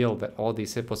huge deal that all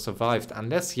these hippos survived.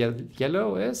 Unless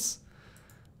yellow is,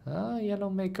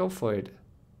 yellow may go for it.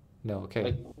 No, okay.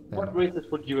 Like, what races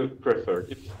would you have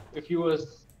preferred if you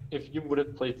was if you would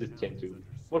have played this team too,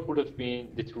 what would have been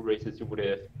the two races you would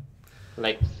have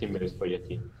liked to see most for your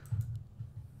team?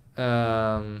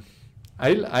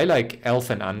 I like Elf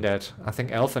and Undead. I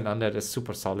think Elf and Undead is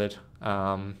super solid.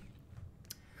 Like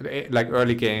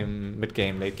early game, mid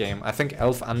game, late game. I think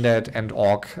Elf, Undead, and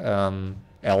Orc,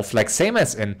 Elf, like same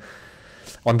as in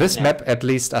on this map at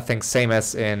least. I think same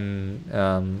as in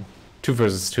 2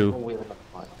 versus 2.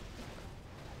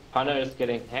 Hunter is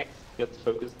getting hacked, gets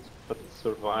focused, but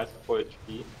survives 4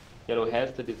 HP. Yellow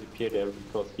has to disappear there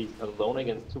because he's alone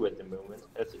against 2 at the moment.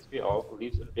 SSB off,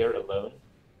 leaves a bear alone,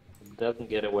 doesn't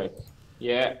get away.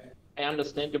 Yeah, I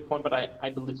understand your point, but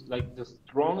I believe like the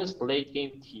strongest late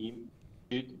game team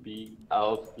should be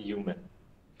Elf Human.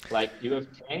 Like you have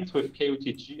tanks with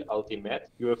KOTG ultimate,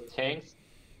 you have tanks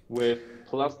with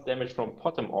plus damage from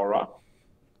Bottom Aura,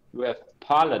 you have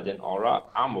Paladin Aura,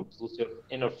 armor plus you have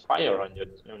inner fire on your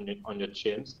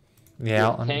chimps.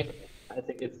 Yeah, tank, I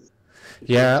think it's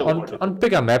yeah, so on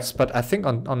bigger maps, but I think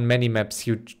on many maps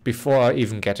you before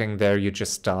even getting there you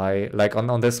just die. Like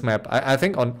on this map, I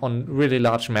think on really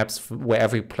large maps where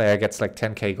every player gets like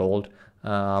 10k gold.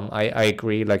 I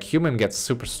agree. Like Human gets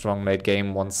super strong late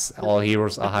game once all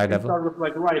heroes are high level. You can start with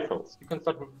like rifles. You can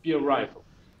start with beer rifle.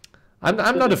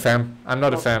 I'm not a fan. I'm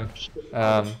not a fan.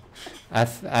 I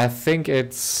think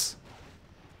it's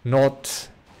not.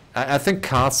 I think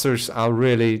casters are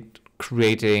really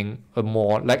creating a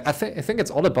more like I think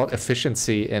it's all about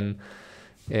efficiency in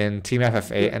Team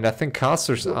FFA, and I think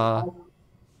casters are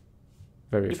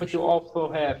very efficient. But you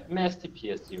also have mass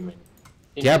DPS Human.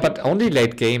 Yeah, but only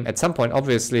late game. At some point,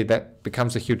 obviously, that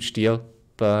becomes a huge deal.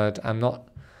 But I'm not.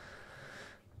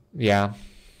 Yeah.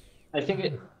 I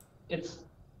think it's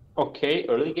okay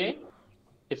early game.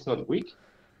 It's not weak.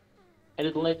 And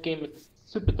in late game, it's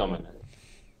super dominant.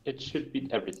 It should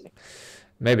beat everything.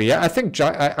 Maybe, yeah. I think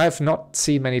I've not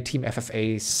seen many Team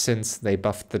FFA since they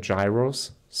buffed the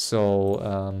gyros. So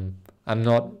I'm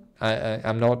not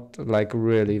like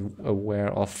really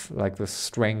aware of like the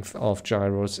strength of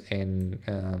gyros in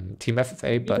Team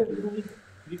FFA, but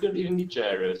you don't even need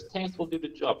gyros. Tanks will do the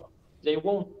job. They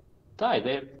won't die.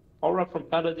 They have aura from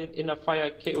Paladin, inner fire,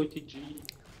 KOTG,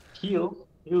 heals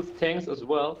tanks as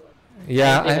well.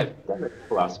 Yeah, and they have damage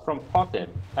plus from Potem.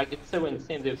 Like it's so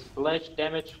insane. They have splash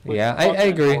damage. With yeah, I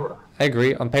agree. Aura. I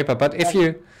agree on paper, but if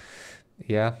you,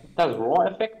 yeah, does raw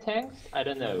affect tanks? I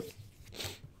don't know.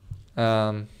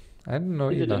 I don't know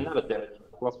Is either. it another damage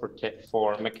plus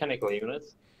for mechanical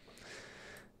units?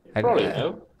 Probably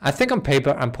no. I think on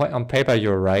paper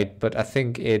you're right, but I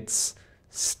think it's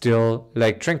still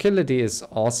like Tranquility is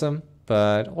awesome,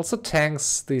 but also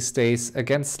tanks these days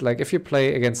against like if you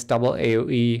play against double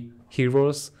AoE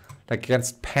heroes like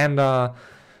against Panda,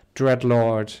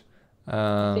 Dreadlord,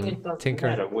 I think it doesn't Tinker.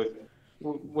 matter with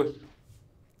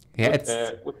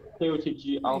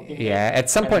KOTG ultimate. Yeah, at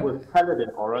some point with Paladin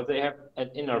Aura, they have an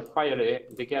inner fire.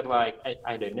 They get like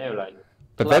I don't know, like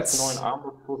but plus that's 9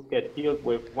 armor plus get healed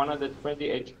with 120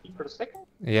 HP per second.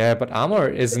 Yeah, but armor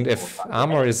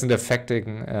isn't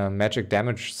affecting magic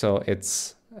damage, so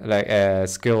it's like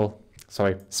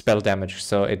spell damage,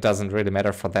 so it doesn't really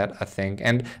matter for that, I think.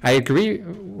 And I agree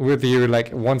with you,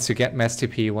 like once you get Mass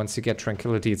TP, once you get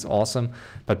Tranquility, it's awesome.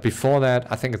 But before that,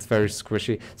 I think it's very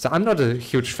squishy. So I'm not a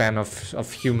huge fan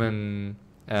of Human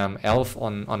Elf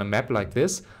on a map like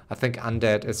this. I think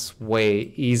Undead is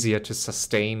way easier to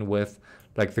sustain with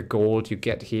like the gold you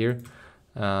get here.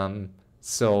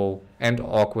 So, and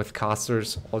Orc with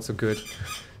casters, also good.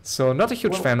 So not a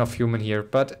huge fan of Human here,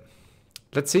 but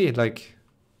let's see, like...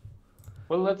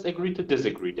 Well, let's agree to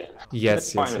disagree then.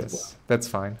 Yes, That's yes, fine. yes. That's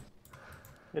fine.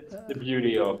 It's the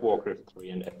beauty of Warcraft 3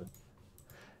 and Epic.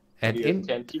 And you have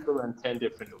 10 people and 10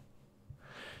 different...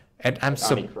 And I'm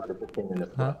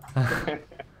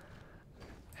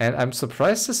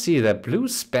surprised to see that Blue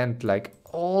spent like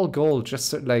all gold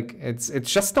just to, like it's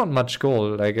just not much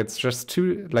gold, like it's just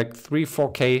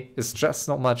 3-4k is just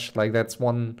not much, like that's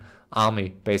one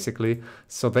army basically.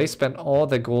 So they spent all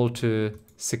the gold to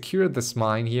secure this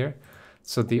mine here.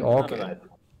 So the Orc,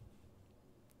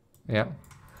 yeah,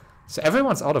 so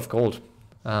everyone's out of gold.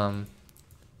 No,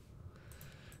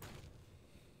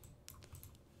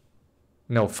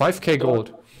 5k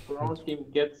gold. Bronze team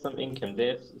gets some income.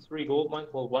 There's 3 gold mines.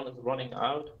 Well, one is running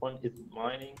out, one is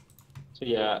mining. So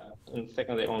yeah, in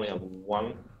second they only have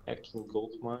 1 actual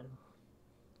gold mine.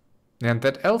 And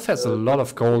that elf has a lot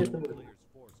of gold.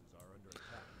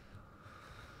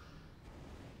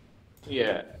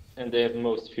 Yeah, and they have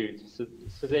most food. So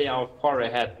they are far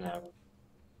ahead now.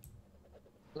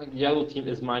 Like yellow team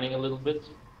is mining a little bit.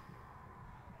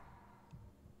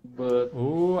 But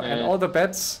ooh, and all the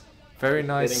bets Very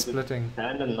nice Getting the splitting.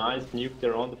 Panda, nice nuke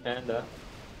there on the Panda.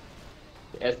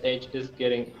 The SH is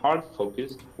getting hard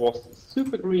focused, was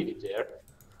super greedy there.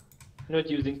 Not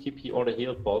using TP or the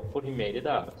heal bot, but he made it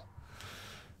out.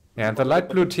 Yeah, and the light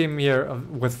blue team here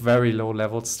with very low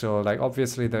levels still, like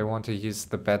obviously they want to use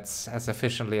the bets as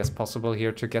efficiently as possible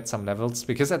here to get some levels,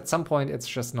 because at some point it's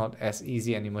just not as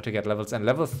easy anymore to get levels, and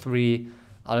level 3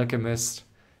 Alchemist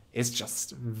is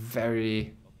just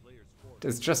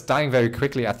it's just dying very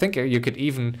quickly. I think you could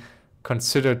even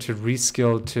consider to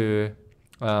reskill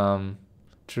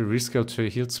to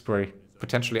heal spray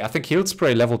potentially. I think heal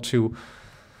spray level 2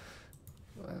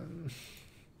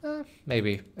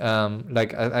 maybe.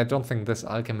 Like I don't think this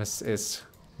Alchemist is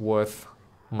worth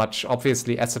much.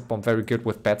 Obviously Acid Bomb very good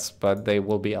with bets, but they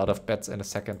will be out of bets in a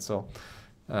second, so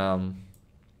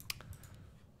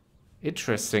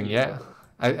interesting. Yeah,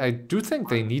 I do think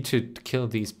they need to kill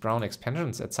these brown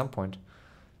expansions at some point.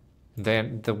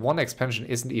 Then the one expansion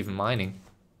isn't even mining.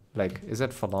 Like, is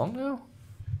it for long now?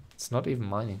 It's not even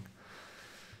mining.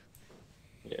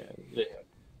 Yeah,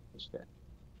 understand.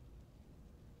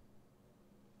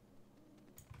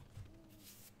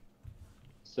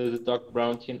 So the dark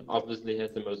brown team obviously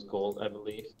has the most gold, I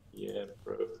believe. Yeah,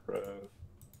 bro.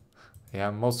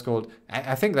 Yeah, most gold.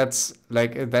 I think that's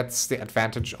the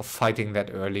advantage of fighting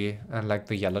that early, like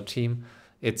the yellow team.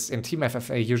 It's in Team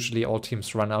FFA usually all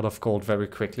teams run out of gold very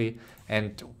quickly,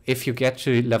 and if you get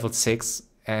to level 6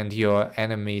 and your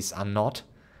enemies are not,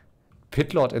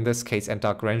 Pitlord in this case and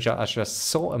Dark Ranger are just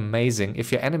so amazing.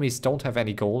 If your enemies don't have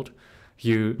any gold,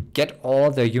 you get all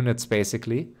their units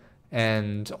basically,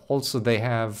 and also they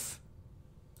have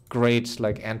great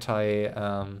like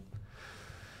anti-army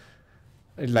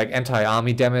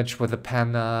damage with the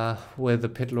Panda, with the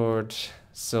Pitlord.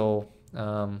 So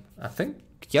I think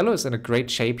yellow is in a great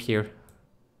shape here.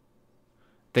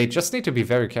 They just need to be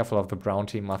very careful of the brown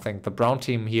team. I think the brown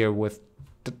team here with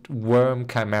the worm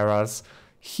chimeras,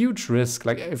 huge risk.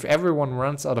 Like if everyone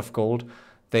runs out of gold,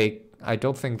 I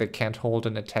don't think they can't hold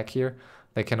an attack here.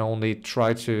 They can only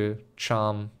try to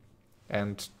charm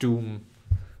and doom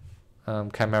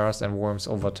chimeras and worms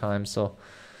over time. So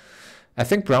I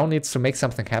think brown needs to make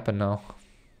something happen now.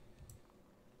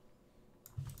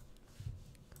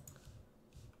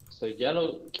 So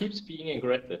yellow keeps being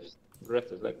aggressive.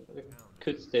 Like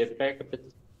could stay back a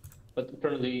bit, but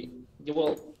apparently,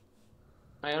 well,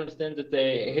 I understand that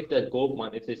they hit that gold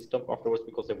mine if they stop afterwards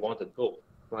because they wanted gold.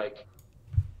 Like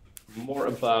more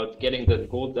about getting that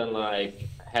gold than like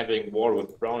having war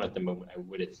with brown at the moment. I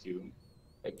would assume.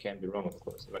 I can be wrong, of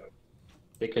course. But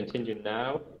they continue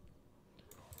now.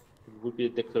 It would be a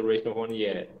declaration of one.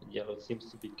 Yeah, yellow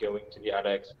seems to be going to the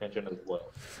other expansion as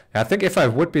well. I think if I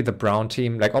would be the brown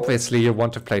team, like obviously you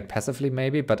want to play it passively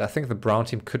maybe, but I think the brown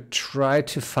team could try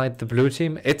to fight the blue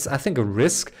team. It's, I think, a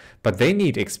risk, but they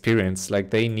need experience. Like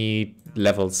they need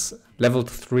levels. Level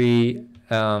 3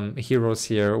 heroes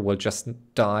here will just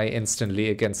die instantly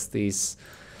against these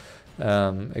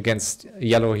against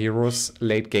yellow heroes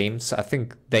late game. So I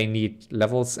think they need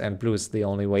levels, and blue is the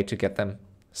only way to get them.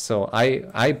 So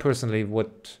I personally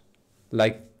would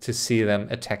like to see them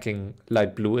attacking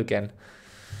light blue again.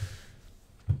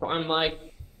 So I'm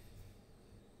like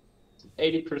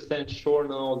 80% sure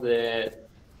now that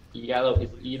yellow is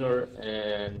Ena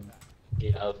and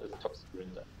yellow is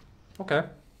Toxigrinta. Okay.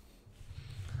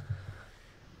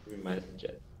 We might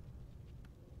suggest.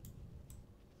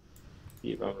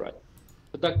 See if I'm right.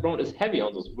 But dark brown is heavy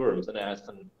on those worms, and I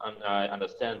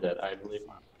understand that. I believe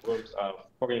worms are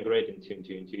fucking great in 2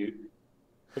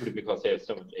 simply because they have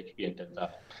so much HP and then die.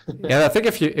 Yeah, I think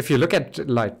if you look at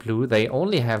light blue, they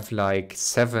only have like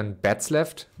 7 bats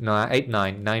left. No,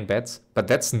 9 bats, but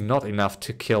that's not enough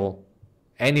to kill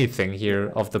anything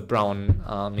here of the brown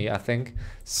army, I think.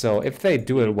 So if they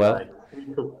do it well, like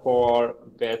 3 to 4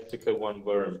 bats to kill 1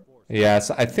 worm. Yeah,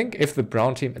 so I think if the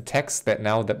brown team attacks that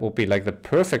now, that will be like the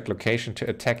perfect location to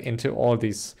attack into all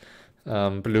these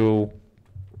blue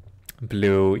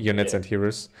units and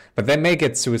heroes. But they may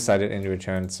get suicided in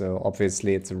return, so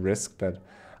obviously it's a risk. But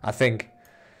I think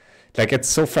like it's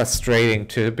so frustrating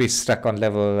to be stuck on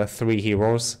level 3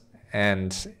 heroes,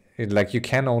 and like you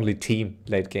can only team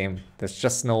late game. There's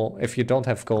just no, if you don't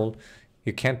have gold,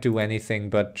 you can't do anything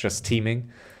but just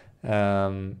teaming.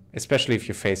 Especially if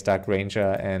you face Dark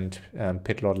Ranger and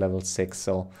Pitlord level 6.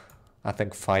 So I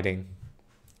think fighting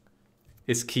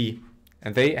is key.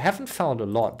 And they haven't found a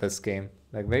lot this game.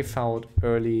 Like they found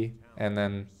early and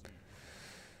then,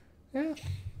 yeah.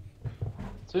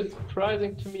 So it's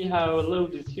surprising to me how low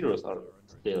these heroes are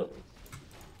still.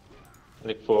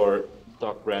 Like for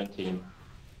Dark Brown team.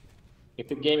 If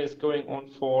the game is going on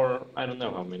for I don't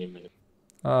know how many minutes.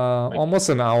 Almost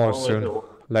an hour always soon. a-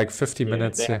 Like 50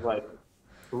 minutes. They Yeah. have like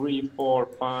 3, 4,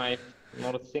 5,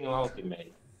 not a single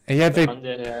ultimate. Yeah, they. And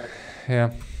they have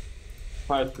Yeah.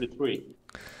 5, 3, 3.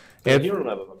 Yeah. The hero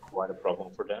level is quite a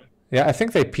problem for them. Yeah, I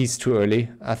think they pieced too early.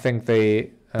 I think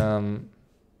they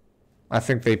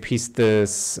pieced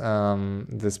this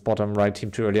this bottom right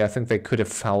team too early. I think they could have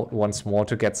fought once more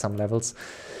to get some levels.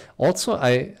 Also,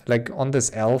 I like on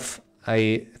this elf,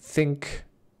 I think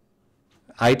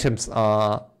items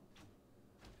are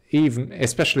even,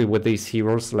 especially with these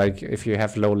heroes, like if you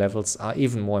have low levels, are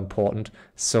even more important.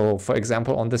 So for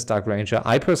example, on this Dark Ranger,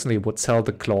 I personally would sell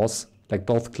the claws, like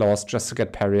both claws, just to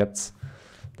get periods.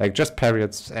 Like just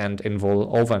periods and invul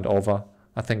over and over.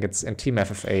 I think it's in Team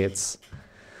FFA, it's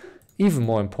even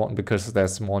more important because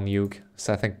there's more nuke.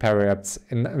 So I think periods,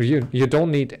 you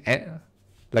don't need,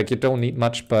 you don't need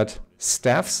much, but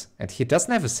staffs, and he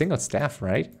doesn't have a single staff,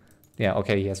 right? Yeah,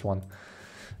 okay, he has one.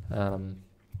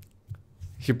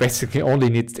 You basically only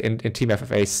need in Team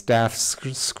FFA staffs,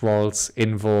 scrolls,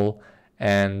 invul,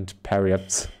 and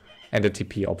periods, and a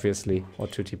TP obviously, or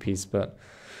 2 TPs, but.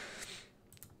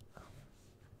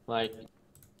 Like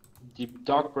the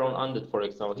Dark Brown Undead, for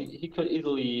example, he could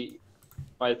easily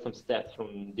buy some stats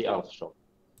from the elf shop.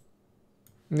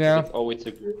 Yeah. It's always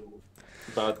a good,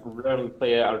 but rarely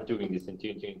players are doing this in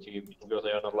TNT because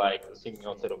they are not like thinking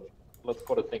outside of, let's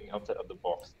call it thinking outside of the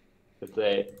box. That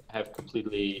they have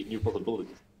completely new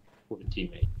possibilities with a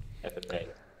teammate, FFA.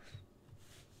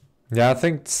 Yeah, I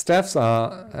think staffs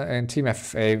are in Team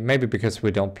FFA, maybe because we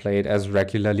don't play it as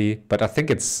regularly, but I think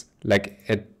it's like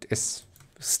it is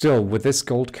still with this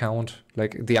gold count,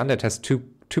 like the Undead has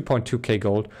 2.2k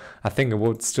gold. I think it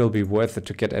would still be worth it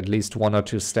to get at least 1 or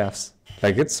 2 staffs.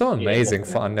 Like it's so amazing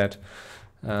for Undead.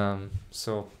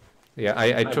 So yeah,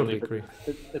 I totally agree.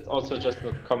 It's also just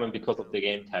not common because of the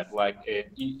game type. Like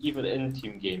even in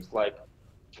team games, like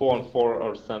 4-on-4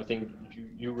 or something,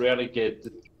 you rarely get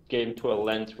the game to a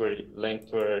length where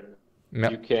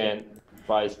you can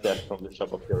buy stats from the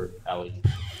shop of your allies.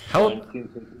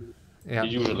 Yeah.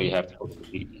 You usually have to.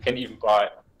 You can even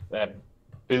buy,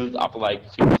 build up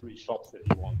like 2-3 shops if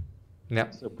you want. Yeah.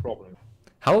 It's no problem.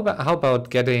 How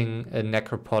about getting a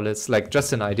necropolis? Like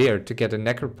just an idea to get a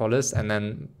necropolis and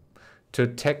then to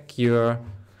attack your.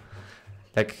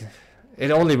 Like,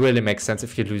 it only really makes sense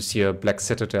if you lose your Black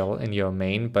Citadel in your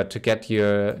main, but to get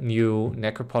your new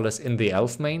necropolis in the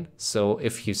elf main. So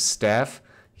if you staff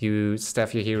your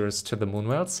heroes to the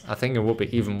Moonwells, I think it would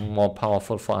be even more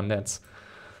powerful for undeads.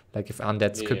 Like if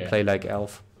undeads could play like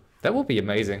elf, that would be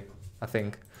amazing, I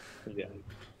think. Yeah,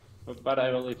 but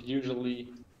I believe usually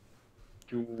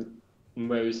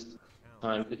most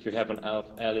times if you have an elf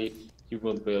ally, you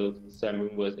will build some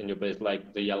Moonwells in your base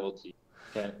like the yellow team.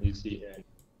 Can you see here?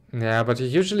 Yeah, but you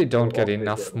usually don't get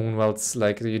enough Moonwells,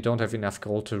 like you don't have enough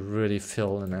gold to really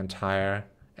fill an entire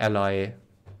ally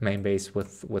main base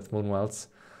with Moonwells.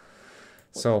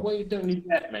 So well, you don't need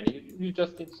that many. You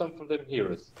just need some for them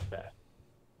heroes.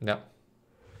 Yeah.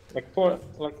 Like four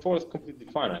is completely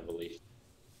fine, I believe.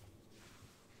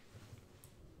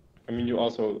 I mean, you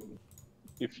also,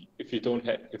 if you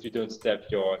don't step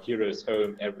your heroes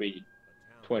home every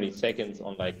 20 seconds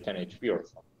on like 10 HP or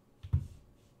something,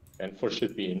 then 4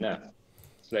 should be enough.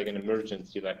 It's like an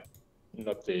emergency, like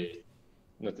not that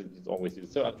it's always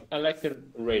used. So I like the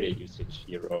radar usage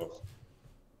here of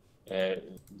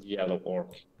Yellow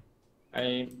Orc.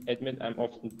 I admit I'm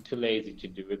often too lazy to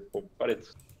do it, but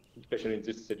it's especially in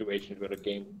this situation where the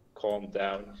game calmed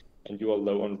down and you are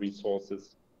low on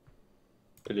resources,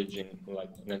 pillaging like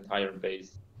an entire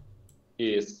base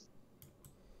is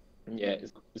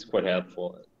quite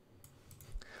helpful.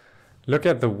 Look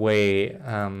at the way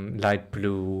Light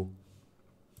Blue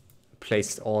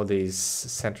placed all these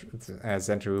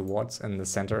sentry rewards in the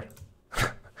center.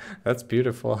 That's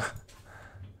beautiful.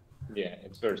 Yeah,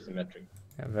 it's very symmetric.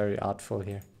 Yeah, very artful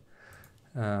here.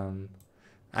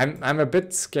 I'm a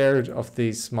bit scared of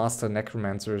these master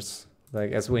necromancers.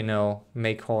 Like as we know,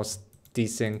 may cause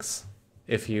desyncs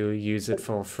if you use it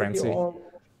for frenzy.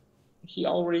 He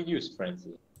already used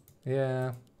frenzy.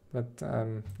 Yeah, but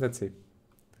let's see.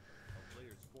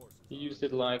 He used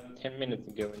it like 10 minutes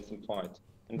ago in some fight.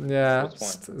 Yeah,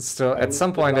 still at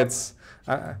some point it's.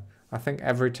 I think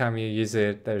every time you use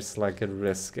it, there's like a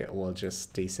risk it will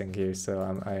just desync you. So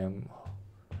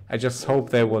I just hope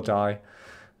they will die,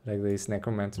 like these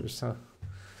necromancers.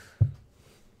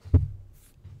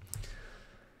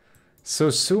 So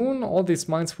soon all these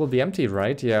mines will be empty,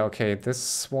 right? Yeah, okay.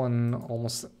 This one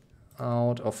almost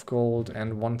out of gold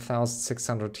and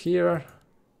 1,600 here.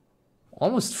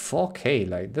 Almost 4k,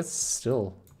 like that's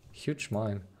still huge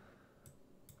mine.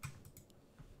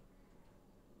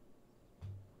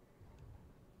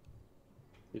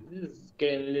 This is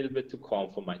getting a little bit too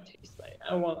calm for my taste.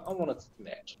 I want a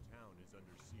smash.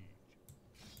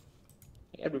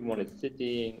 Everyone is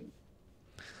sitting.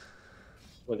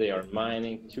 Well, they are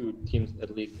mining. Two teams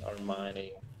at least are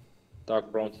mining.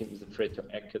 Dark brown team is afraid to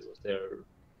act because of their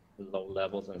low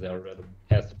levels and they are rather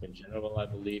passive in general, I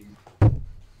believe.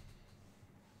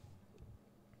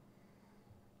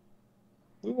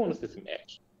 We want to see some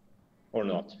action, or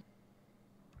not?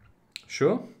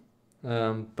 Sure,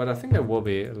 but I think there will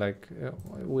be, like,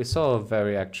 we saw a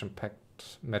very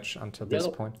action-packed match until this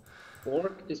point.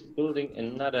 Orc is building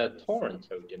another torrent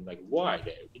token. Like, why?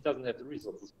 He doesn't have the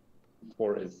resources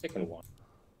for a second one.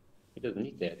 He doesn't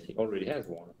need that. He already has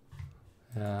one.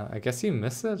 I guess he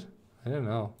missed it. I don't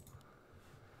know.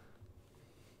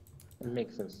 It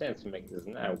makes some sense to make this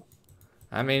now.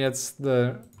 I mean, it's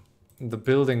the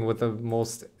building with the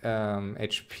most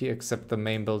HP, except the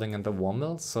main building and the war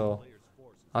mill. So,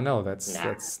 oh no,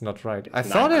 that's not right. I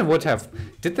thought it would have.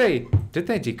 Did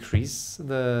they decrease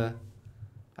the?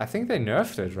 I think they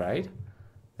nerfed it, right?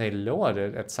 They lowered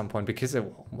it at some point because it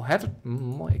had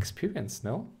more experience,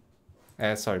 no?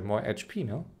 Sorry, more HP,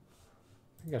 no?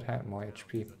 I think it had more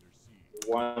HP.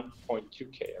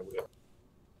 1.2k, I will.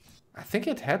 I think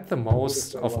it had the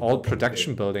most of all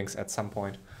production buildings at some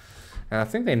point. And I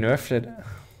think they nerfed it.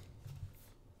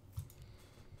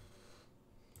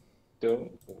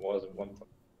 So was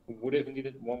it would have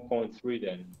needed 1.3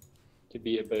 then to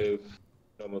be above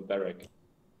normal barrack.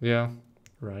 Yeah,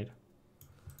 right.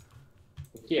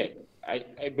 Yeah,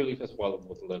 I believe as well it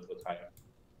was a little bit higher.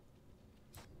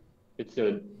 But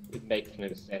still, it makes no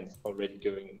sense already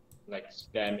going like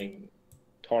spamming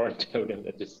torrent totem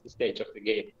at this stage of the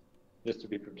game just to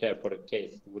be prepared for the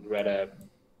case. Would rather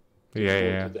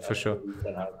yeah, for sure.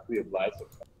 Than have 3 of lives.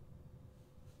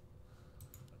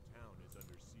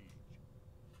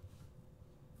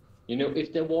 You know,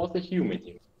 if there was a human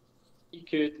here, he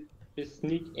could just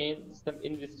sneak in some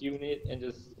Invis unit and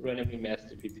just randomly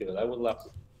master people. I would love to.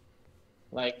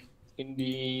 Like in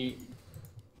the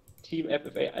team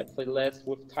FFA I played last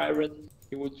with Tyrant,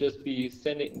 he would just be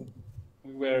sending.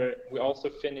 We also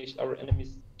finished our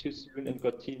enemies too soon and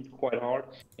got teamed quite hard,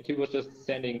 and he was just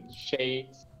sending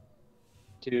shades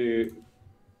to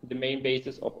the main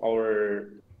bases of our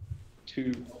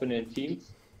 2 opponent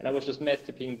teams, and I was just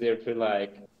masterping there to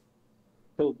like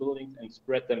kill buildings and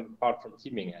spread them apart from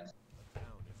teaming us.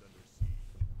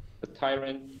 The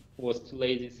Tyrant was too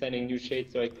lazy sending new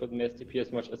shades, so I couldn't mass TP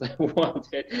as much as I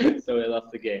wanted, so I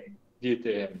lost the game due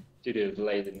to him, due to his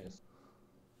laziness.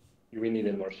 We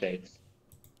needed more shades.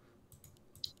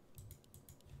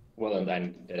 Well, and I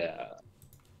needed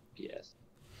PS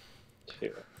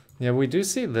too. Yeah, we do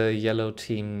see the yellow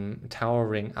team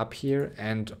towering up here,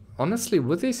 and honestly,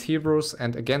 with these heroes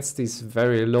and against these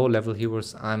very low-level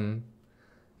heroes,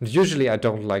 usually I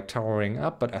don't like towering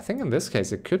up, but I think in this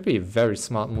case it could be a very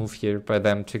smart move here by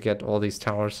them to get all these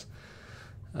towers.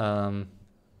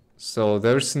 So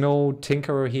there's no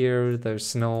Tinkerer here,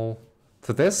 so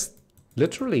there's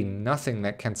literally nothing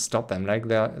that can stop them. Like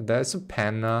there's a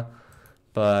Panda,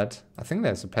 but I think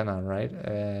there's a Panda, right?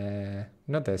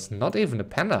 No, there's not even a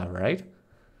Panda, right?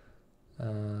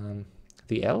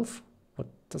 The Elf? What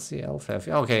does the Elf have?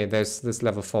 Okay, there's this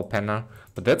level 4 Panda,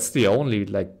 but that's the only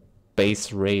like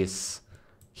base race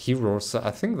heroes. So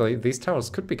I think these towers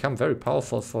could become very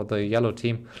powerful for the yellow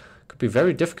team. Could be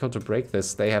very difficult to break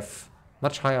this. They have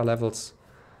much higher levels.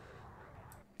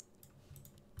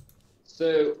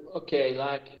 So, okay,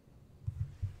 like,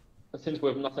 since we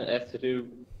have nothing else to do,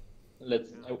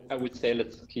 I would say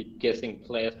let's keep guessing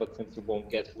players, but since you won't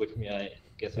guess with me, I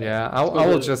guess. Yeah,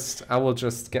 I will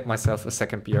just get myself a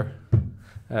second beer,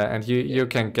 and you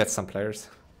can get some players.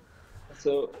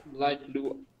 So light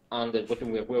blue undead. What do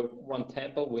we have? We have 1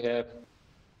 temple. We have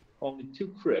only 2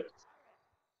 crypts.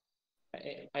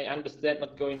 I understand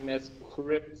not going mass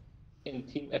crypts in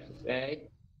Team FFA,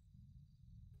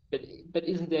 but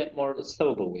isn't that more a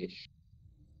solo wish?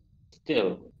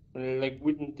 Still, like,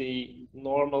 wouldn't the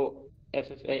normal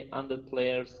FFA undead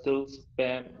player still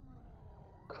spam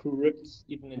crypts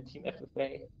even in Team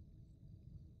FFA?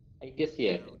 I guess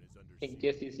yeah. I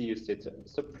guess he's used it.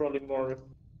 So probably more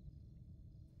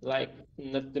like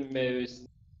not the most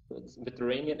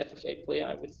Mediterranean FFA player,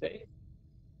 I would say.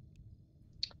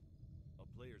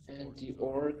 And the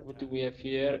org, what do we have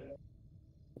here?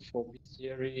 4B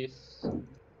series.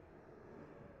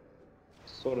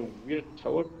 Sort of weird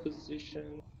tower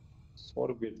position.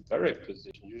 Sort of weird barrack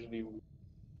position. Usually.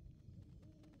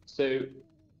 So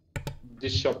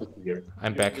this shop is weird.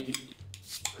 I'm back.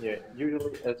 Yeah,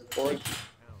 usually as org,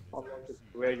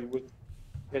 where you would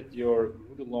get your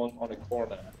wood along on a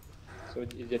corner, so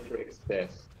it's easier to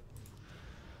access.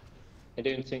 I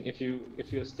don't think if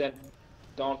you stand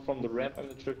down from the ramp, I'm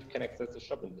not sure if you can access the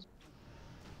shop in this.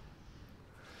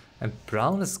 And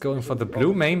Brown is going for the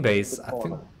blue main base. I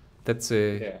think that's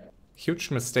a huge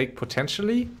mistake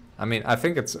potentially. I mean, I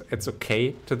think it's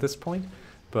okay to this point,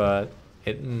 but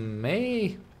it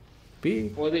may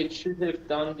be. Well, they should have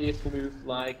done this move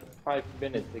like 5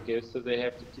 minutes ago, so they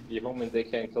have to TP home and they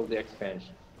can kill the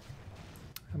expansion.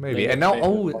 Maybe. And now,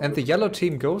 oh, and the yellow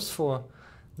team goes for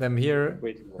them here.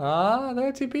 Ah,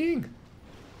 they're TPing.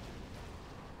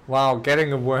 Wow,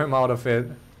 getting a worm out of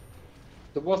it.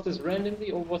 So was this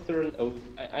randomly, or was there an old?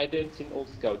 I didn't see an old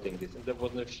scouting this, and there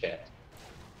was no chat.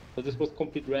 So this was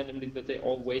complete randomly that they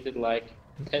all waited like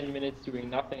 10 minutes doing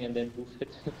nothing and then moved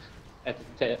it at the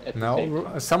same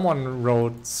time. Someone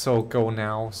wrote "so go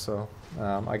now," so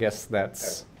I guess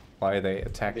that's why they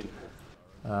attacked.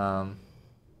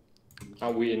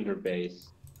 Are we in their base?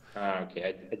 Ah,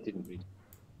 okay, I didn't read.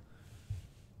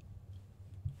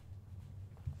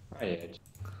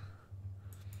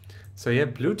 So yeah,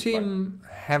 blue team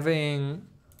having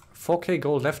 4k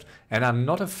gold left, and I'm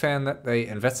not a fan that they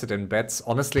invested in bets.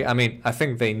 Honestly, I mean, I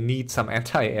think they need some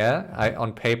anti-air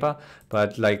on paper,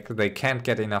 but like they can't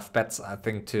get enough bets, I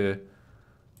think, to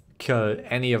kill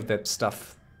any of that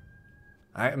stuff.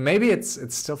 Maybe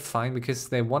it's still fine because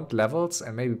they want levels,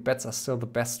 and maybe bets are still the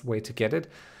best way to get it.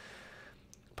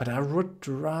 But I would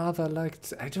rather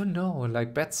I don't know,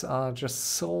 like bets are just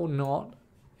so not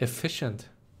efficient.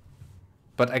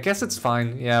 But I guess it's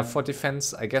fine. Yeah, for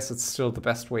defense, I guess it's still the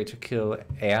best way to kill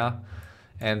air.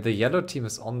 And the yellow team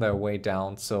is on their way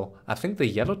down. So I think the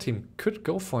yellow team could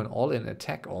go for an all-in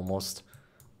attack almost.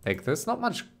 Like, there's not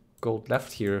much gold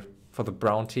left here for the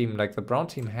brown team. Like, the brown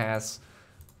team has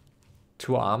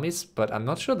 2 armies, but I'm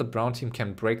not sure the brown team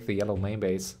can break the yellow main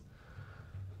base.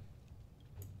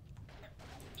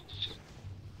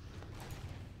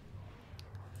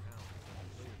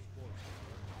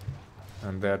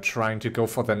 And they're trying to go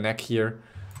for the neck here.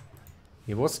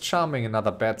 He was charming another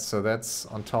bet, so that's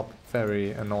on top very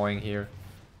annoying here.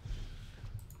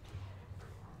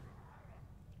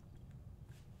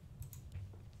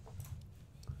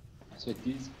 So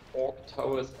these orc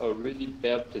towers are really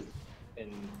bad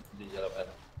in the yellow end.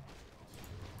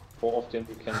 4 of them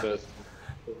you can just...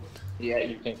 Yeah,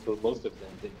 you can kill most of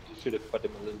them. You should have put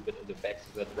them a little bit in the back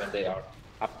so that when they are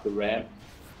up the ramp,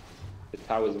 the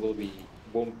towers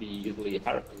won't be easily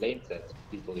lane set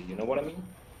easily, you know what I mean?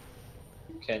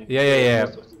 You can yeah.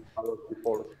 most of the towers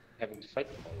before having to fight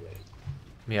them already.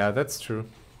 Yeah, that's true.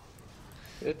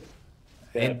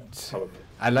 And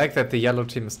I like that the yellow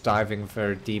team is diving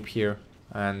very deep here,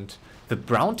 and the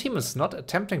brown team is not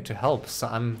attempting to help. So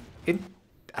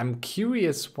I'm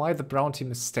curious why the brown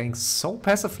team is staying so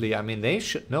passively. I mean, they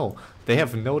should know they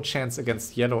have no chance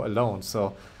against yellow alone.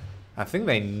 So I think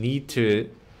they need to.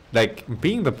 Like,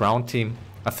 being the brown team,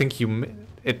 I think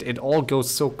it all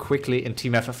goes so quickly in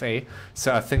Team FFA,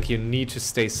 so I think you need to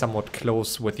stay somewhat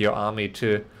close with your army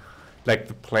to, like,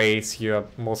 the place you're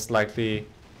most likely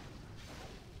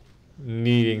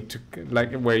needing to,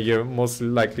 like, where you're most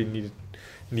likely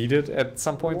needed at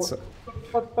some point. So.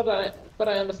 But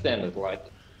I understand it, like,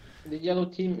 the yellow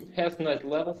team has nice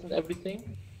levels and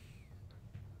everything,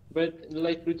 but the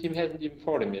light blue team hasn't even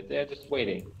fought them yet, they're just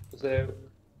waiting. So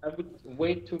I would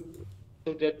wait so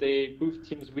that they both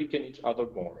teams weaken each other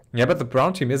more. Yeah, but the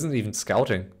brown team isn't even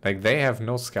scouting. Like, they have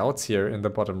no scouts here in the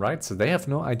bottom right, so they have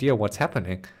no idea what's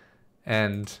happening.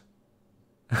 And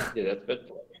yeah, that's bad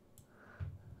play.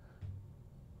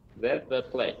 That's bad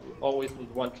play. You always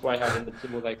need one tryhard in the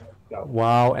team with like scout.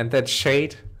 Wow, and that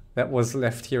shade that was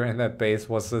left here in that base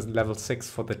was level 6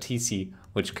 for the TC,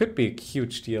 which could be a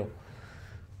huge deal.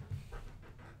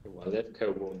 Well, that co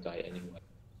won't die anyway.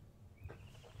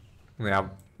 Yeah,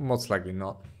 most likely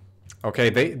not.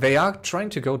 Okay, they are trying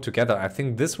to go together. I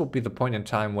think this will be the point in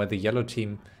time where the yellow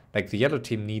team, like the yellow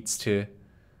team needs to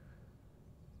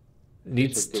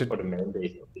for the main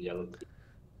base of the yellow team.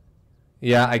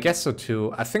 Yeah, I guess so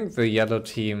too. I think the yellow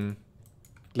team,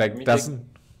 like, I mean, doesn't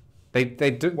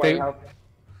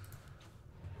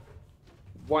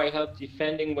why help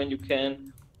defending when you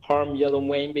can harm yellow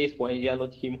main base while yellow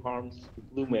team harms the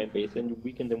blue main base and you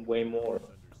weaken them way more?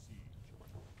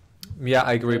 Yeah,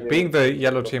 I agree. Being the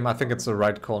yellow team, I think it's the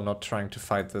right call not trying to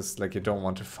fight this. Like, you don't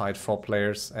want to fight 4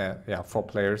 players. 4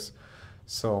 players.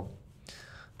 So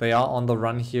they are on the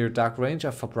run here. Dark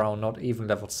Ranger for brown, not even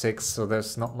level 6. So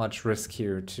there's not much risk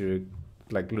here to,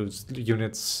 like, lose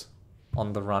units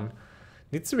on the run.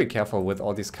 Needs to be careful with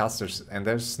all these casters. And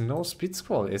there's no speed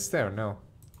scroll, is there? No.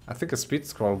 I think a speed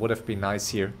scroll would have been nice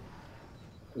here.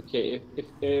 Okay,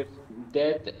 if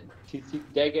that TC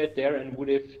dagger there and would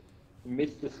have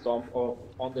missed the stomp or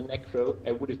on the necro,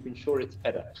 I would have been sure it's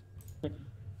better.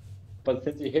 But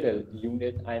since he hit a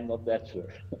unit, I'm not that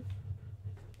sure.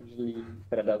 Usually,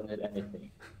 Feta doesn't hit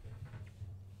anything.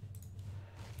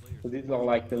 So these are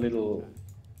like the little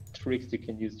tricks you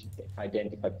can use to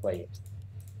identify players.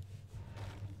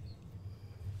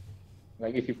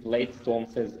 Like if your Blade Storm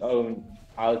says, oh,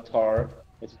 Altar,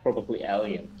 it's probably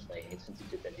Alien playing it since you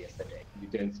did that yesterday. You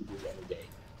don't see this every day.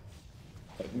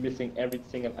 Like missing every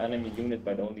single enemy unit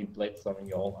but only Blade Storming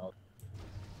you all out.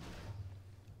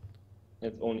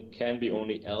 It can be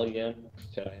only Alien,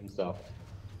 Feta himself.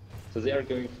 So they are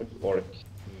going for the Orc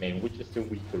main, which is the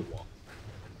weaker one.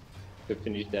 To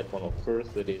finish that one off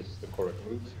first, that is the correct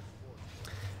move.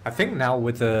 I think now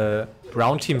with the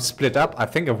brown team split up, I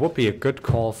think it would be a good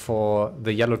call for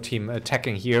the yellow team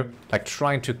attacking here, like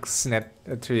trying to snipe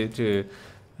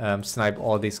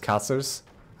all these casters.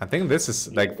 I think this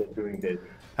is like,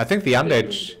 I think the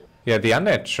undead, yeah, the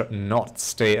undead should not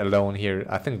stay alone here.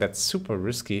 I think that's super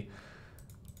risky.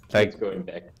 Like going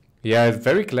back. Yeah, I'm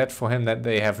very glad for him that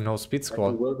they have no speed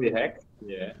squad. He will be hacked.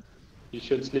 Yeah, he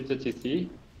should slip the TC.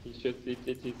 He should slip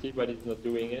the TC, but he's not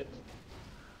doing it.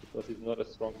 Because he's not a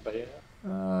strong player.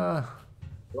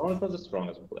 Ron is not the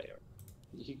strongest player.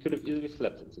 He could have easily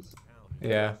slept it.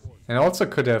 Yeah, and also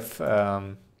could have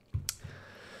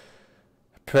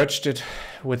purged it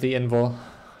with the invul.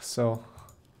 So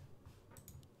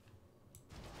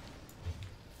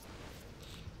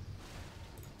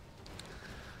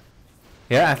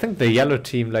yeah, I think the yellow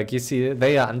team, like you see,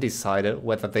 they are undecided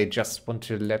whether they just want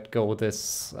to let go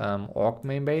this orc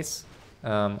main base.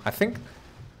 I think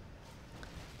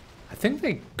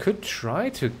they could try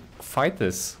to fight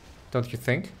this, don't you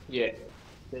think? Yeah,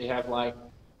 they have like,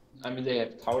 I mean, they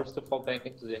have towers to fall back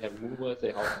into, they have movers,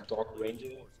 they have dog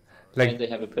ranger, and they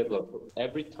have a peddler.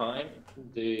 Every time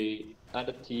the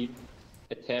other team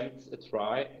attempts a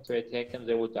try to attack them,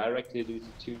 they will directly lose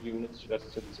 2 units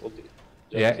just to this ulti.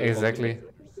 Yeah, exactly.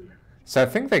 So I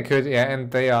think they could, yeah,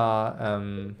 and they are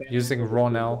using raw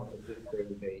now.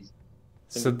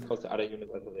 So because the other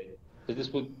units are delayed. So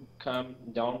this will come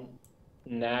down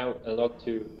now a lot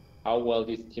to how well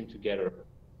these team together.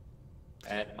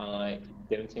 And I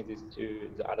don't think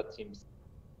the other teams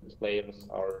players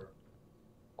are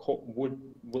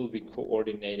will be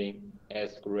coordinating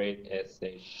as great as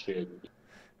they should be.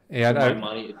 Yeah, my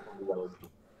money is on the yellow team.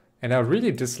 And I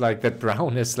really dislike that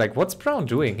Brown is like, what's Brown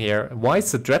doing here? Why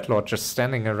is the Dreadlord just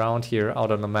standing around here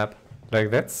out on the map? Like,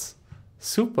 that's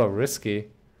super risky.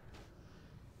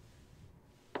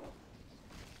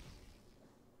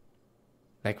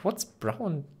 Like, what's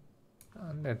Brown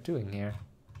doing here?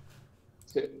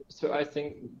 So I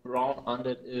think Brown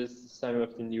Undead is some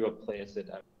of the newer players that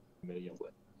I'm familiar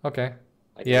with. Okay.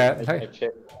 I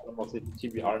checked some of the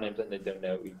TBR names and I don't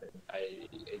know even. I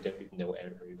don't even know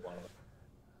every one of them.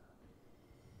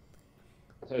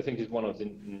 So I think he's one of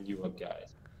the newer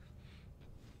guys.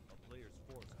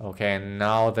 Okay, and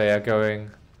now they are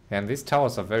going, and these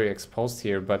towers are very exposed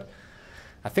here, but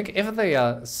I think if they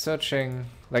are searching,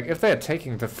 like if they are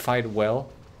taking the fight well,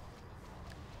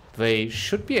 they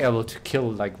should be able to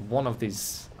kill like one of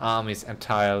these armies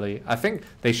entirely. I think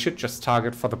they should just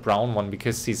target for the brown one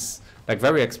because he's like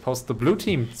very exposed. The blue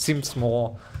team seems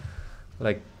more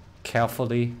like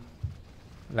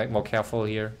more careful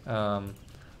here.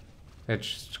 They're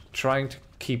just trying to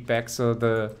keep back,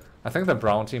 so I think the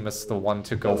brown team is the one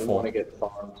to go for. Want to get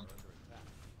farmed.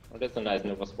 Oh, that's a nice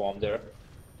Nova Swarm there,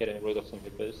 getting rid of some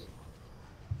hippos.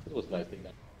 It was nicely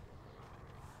done.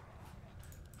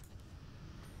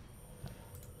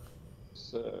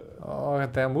 So... Oh,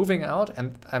 they're moving out,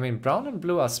 and I mean brown and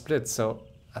blue are split, so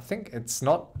I think it's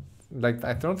not like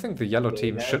I don't think the yellow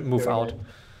team should move out.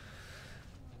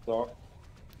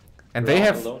 And they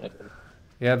have.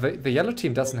 Yeah, the yellow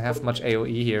team doesn't have much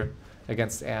AoE here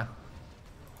against air.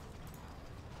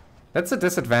 That's a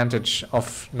disadvantage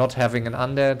of not having an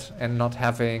undead and not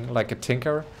having like a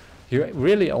tinker. You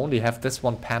really only have this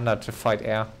one panda to fight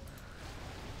air.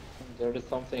 There is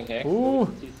something here.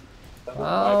 Ooh!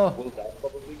 Wow!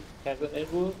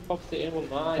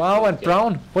 Wow, and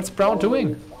Brown! What's Brown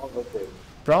doing?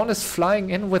 Brown is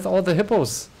flying in with all the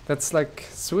hippos. That's like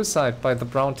suicide by the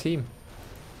brown team.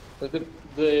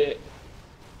 The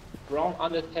brown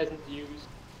undead hasn't used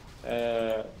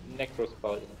necro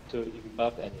spell to even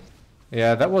buff anything.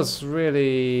 Yeah, that was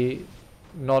really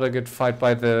not a good fight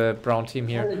by the brown team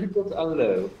here.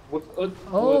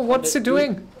 Oh, what's he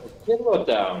doing? Killer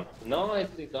down.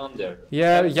 Nicely done there.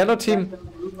 Yeah, yellow team.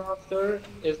 Blue Master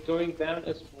is going down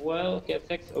as well. Gets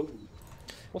X. Oh,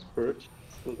 was purged.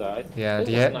 Still died. Yeah,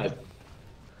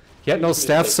 he had no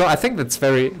staff, so I think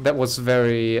that was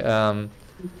very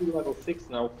level 6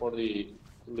 now for the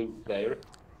blue player.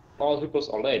 All hippos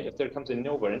are late. If there comes a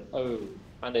nova, and oh,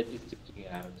 and it is sticking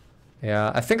out.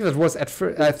 Yeah, I think that was at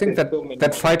first. I think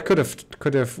that fight could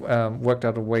have worked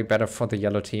out way better for the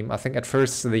yellow team. I think at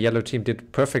first the yellow team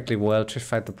did perfectly well to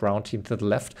fight the brown team to the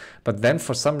left, but then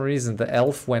for some reason the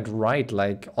elf went right,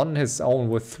 like on his own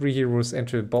with 3 heroes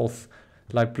into both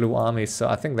light blue armies. So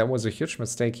I think that was a huge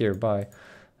mistake here by.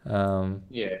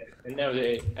 Yeah, and now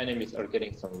the enemies are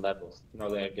getting some levels. Now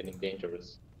they are getting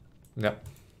dangerous. Yeah.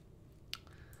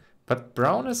 But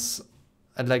brown is.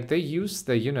 And like they use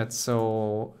their units,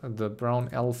 so the brown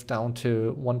elf down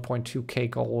to 1.2k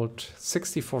gold,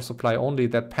 64 supply only.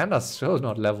 That panda's still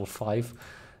not level 5,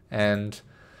 and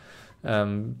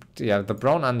yeah, the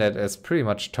brown undead is pretty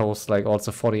much toast. Like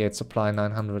also 48 supply,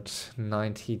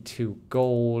 992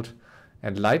 gold,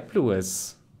 and light blue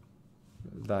is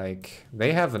like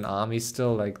they have an army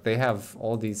still. Like they have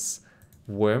all these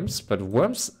worms, but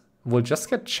worms will just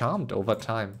get charmed over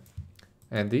time.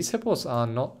 And these hippos are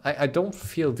not. I don't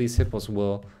feel these hippos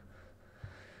will.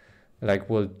 Like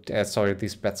sorry,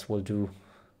 these bats will do.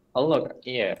 Oh look,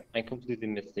 yeah, I completely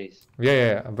missed these.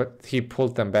 Yeah, but he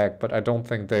pulled them back. But I don't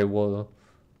think they will.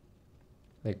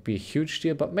 Like be a huge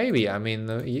deal. But maybe. I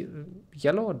mean,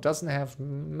 yellow doesn't have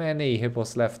many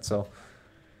hippos left, so.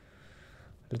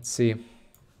 Let's see.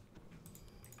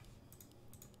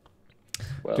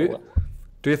 Well.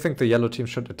 Do you think the yellow team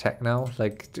should attack now?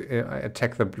 Like,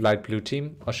 attack the light blue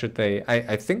team? Or should they...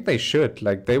 I think they should.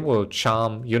 Like, they will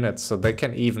charm units, so they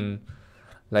can even...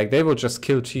 Like, they will just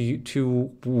kill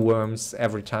two worms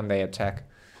every time they attack.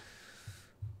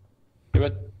 Yeah,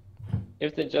 but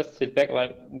if they just sit back,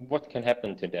 like, what can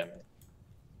happen to them?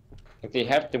 Like, they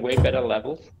have the way better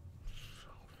levels,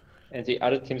 and the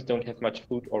other teams don't have much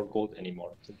food or gold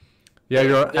anymore. So yeah,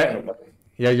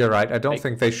 you're right. I don't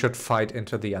think they should fight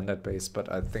into the undead base,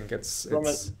 but I think it's... From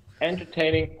an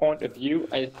entertaining point of view,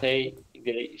 I say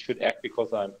they should act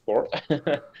because I'm bored.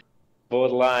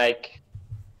 But like,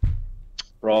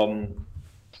 from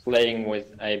playing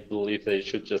with, I believe they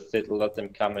should just sit, let them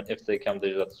come, and if they come,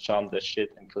 they just charm their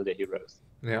shit and kill their heroes.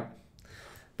 Yeah.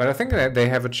 But I think that they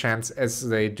have a chance, as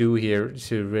they do here,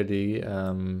 to really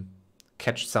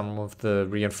catch some of the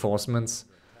reinforcements.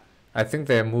 I think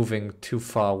they're moving too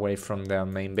far away from their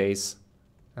main base.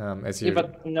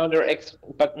 But now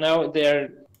they're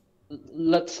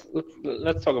let's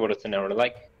talk about a scenario.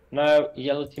 Like now,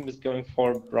 yellow team is going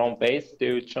for brown base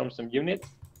to charm some units.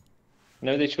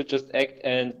 Now they should just act,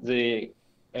 and the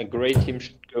gray team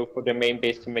should go for their main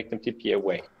base to make them TP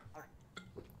away.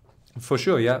 For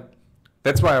sure, yeah.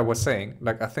 That's why I was saying,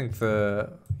 like, I think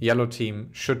the yellow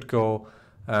team should go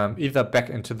either back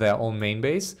into their own main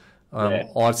base.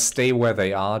 Or stay where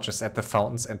they are, just at the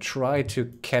fountains, and try to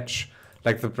catch...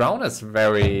 Like, the brown is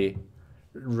very...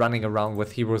 running around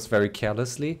with heroes very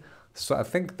carelessly. So I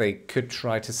think they could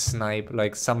try to snipe,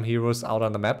 like, some heroes out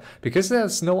on the map. Because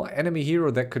there's no enemy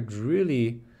hero that could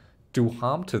really do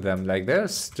harm to them. Like, they're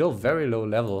still very low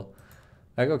level.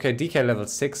 Like, okay, DK level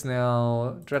 6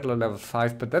 now, Dreadlord level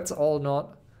 5, but that's all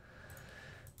not...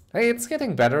 Hey, it's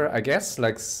getting better, I guess.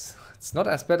 Like... It's not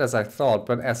as bad as I thought,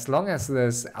 but as long as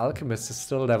this alchemist is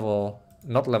still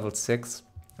not level 6,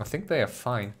 I think they are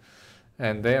fine.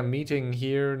 And they are meeting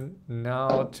here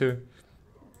now to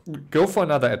go for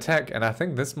another attack, and I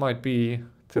think this might be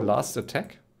the last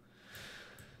attack.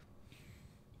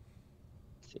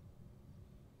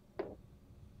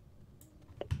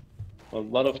 A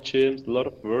lot of chimps, a lot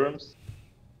of worms,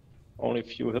 only a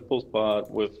few hippos, but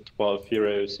with 12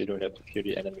 heroes you don't have to fear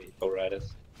the enemy already.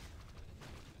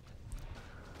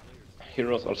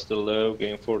 Heroes are still low,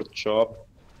 going for the chop.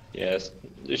 Yes,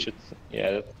 they should.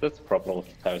 Yeah, that's the problem with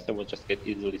the towers. They will just get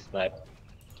easily sniped.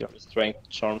 You have strength to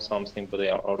charm something, but they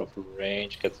are out of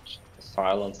range. Gets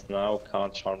silenced now,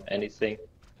 can't charm anything.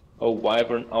 Oh,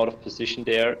 Wyvern out of position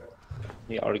there.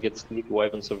 He already gets sneak.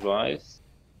 Wyvern survives.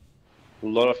 A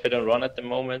lot of hit and run at the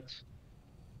moment.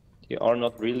 They are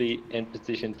not really in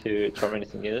position to charm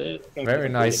anything. Very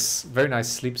nice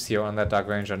sleeps here on that Dark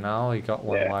Ranger now. He got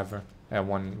one Wyvern.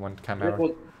 One Chimera.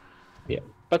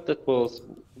 But that was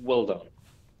well done.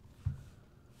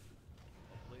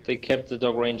 They kept the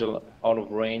Dog Ranger out of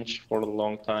range for a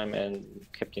long time and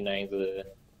kept denying the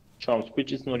charms,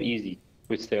 which is not easy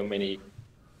with so many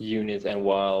units and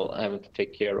while having to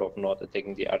take care of not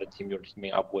attacking the other team you're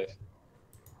teaming up with.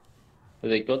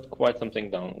 They got quite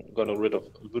something done. Got rid of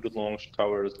Voodoo Launch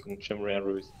Towers and Chimera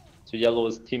Arrows. So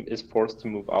Yellow's team is forced to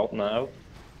move out now.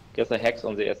 Guess a hex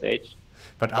on the SH.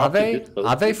 But are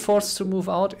they forced to move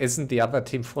out? Isn't the other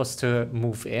team forced to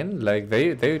move in? Like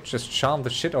they just charm the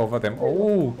shit over them.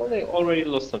 Oh, well, they already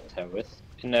lost some towers.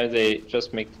 And now they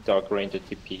just make the Dark Ranger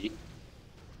TP.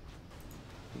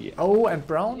 Yeah. Oh, and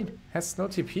Brown has no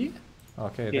TP?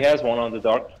 Okay. He has one on the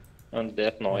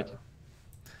Death Knight.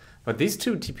 Yeah. But these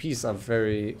two TPs are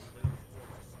very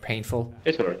painful.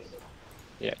 It hurts.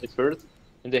 Yeah, it hurts.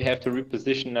 And they have to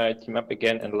reposition now, team up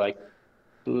again, and like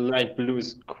light blue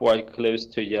is quite close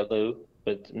to yellow,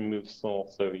 but moves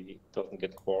north so he doesn't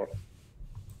get caught.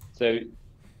 So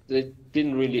they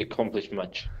didn't really accomplish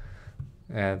much.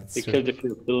 Yeah, that's They true. killed a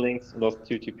few buildings, lost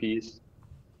 2 TPs,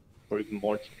 or even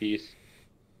more TPs.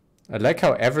 I like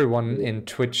how everyone in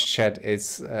Twitch chat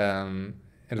is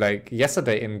like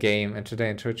yesterday in game and today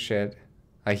in Twitch chat.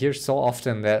 I hear so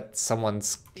often that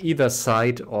someone's either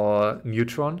side or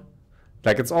neutron.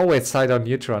 Like it's always side or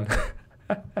neutron.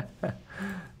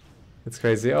 It's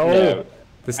crazy. Oh, No,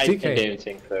 this I TK. don't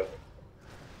think so.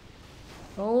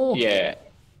 Oh, Yeah,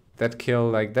 that kill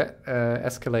like that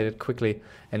escalated quickly.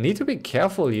 And need to be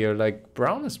careful here. Like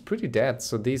Brown is pretty dead,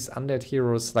 so these undead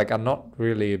heroes like are not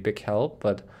really a big help,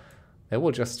 but they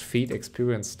will just feed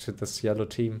experience to this yellow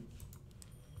team.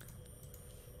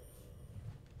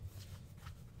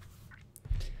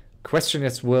 Question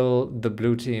is, will the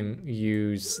blue team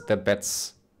use the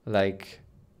bets like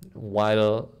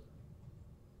while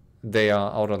they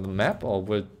are out on the map, or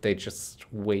will they just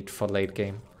wait for late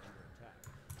game?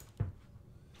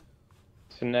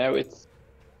 so now it's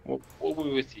what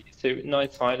we will see. So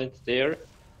nice silence there.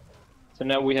 So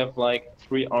now we have like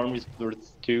 3 armies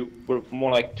versus 2, or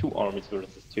more like 2 armies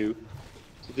versus 2.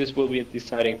 So this will be a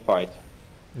deciding fight.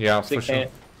 Yeah, So for sure.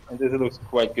 And this looks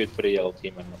quite good for the yellow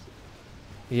team, I must say.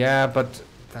 Yeah, but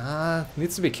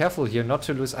needs to be careful here not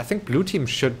to lose. I think blue team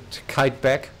should kite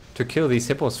back to kill these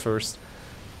hippos first.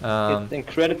 It's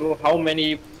incredible how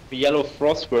many yellow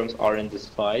frostworms are in this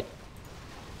fight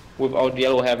without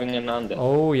yellow having an undead.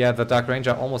 Oh yeah, the Dark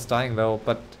Ranger almost dying though,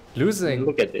 but losing.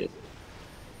 Look at this.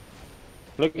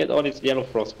 Look at all these yellow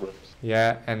frostworms.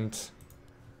 Yeah, and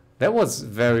that was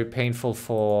very painful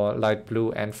for light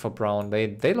blue and for brown.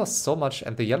 They lost so much,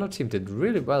 and the yellow team did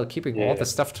really well keeping all the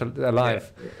stuff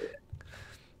alive. Yeah.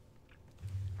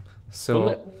 So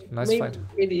Well, nice maybe fight.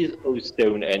 it is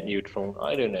O-Stone and Neutron,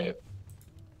 I don't know.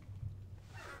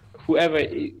 Whoever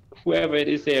it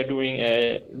is, they are doing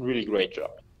a really great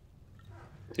job.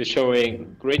 They're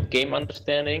showing great game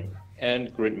understanding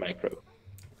and great micro.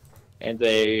 And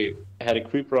they had a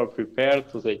creeper prepared,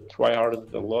 so they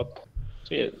try-harded a lot.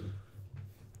 So yeah,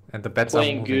 And the bets are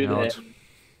playing moving good, out. and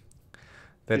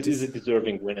That this is a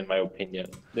deserving win in my opinion.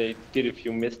 They did a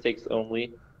few mistakes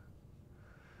only.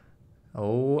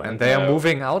 Oh, and they are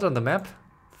moving out on the map.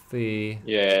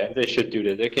 Yeah, they should do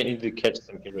that. They can easily catch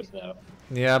some heroes now.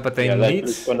 Yeah, but they Like, need.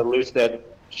 it's gonna lose that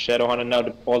Shadow Hunter now.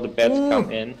 All the bats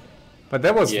come in. But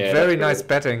that was Yeah, very that's nice right.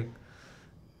 betting.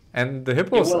 And the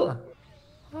hippos. well,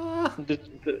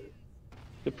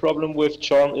 The problem with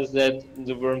Charm is that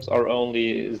the worms are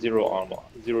only 0 armor,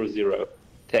 0/0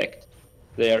 tagged.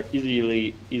 They are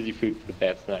easy food for the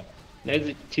bats now. Now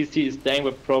the TC is dying,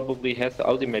 but probably has the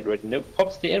ultimate ready. No,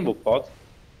 pops the Envo pot.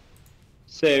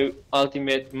 So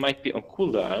ultimate might be on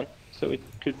cooldown, so it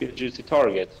could be a juicy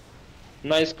target.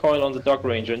 Nice coil on the Dark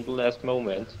Ranger in the last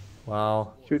moment.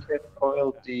 Wow. Should have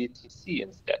coiled the TC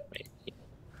instead, maybe.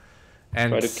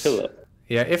 And Try to kill it.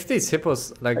 yeah, if these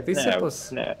hippos, like But these no,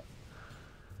 hippos. no.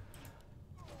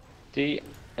 The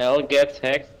L gets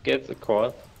hacked, gets a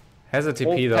coil. Has a All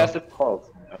TP though. passive calls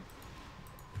now.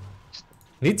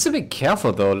 Needs to be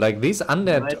careful though. Like these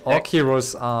undead Nice orc hack.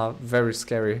 heroes are very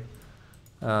scary.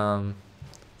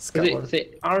 They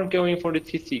aren't going for the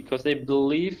TC because they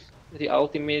believe the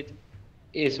ultimate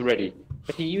is ready.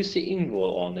 But he used the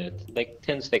invul on it like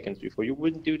 10 seconds before. You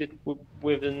wouldn't do that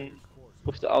with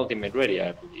the ultimate ready,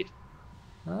 I believe.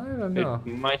 I don't know.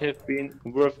 It might have been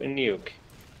worth a nuke.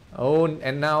 Oh,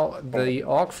 and now the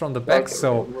orc from the back,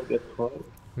 so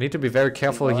need to be very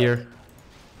careful here.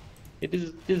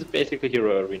 This is basically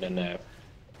hero arena now.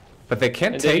 But they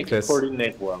can't And they take need to this.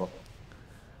 coordinate well.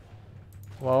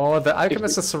 Well, the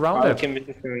alchemist is surrounded. Alchemist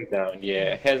is going down,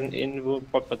 yeah. Has an invul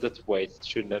pop, but that's waste.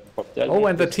 Shouldn't have popped that. Oh,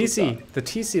 and the This was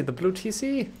TC, the blue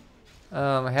TC,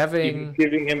 Even having.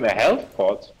 giving him a health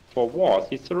pot for what?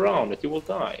 He's surrounded, he will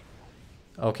die.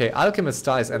 Okay, alchemist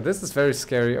dies, and this is very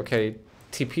scary. Okay,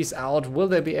 TP's out. Will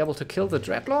they be able to kill the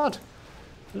dreadlord?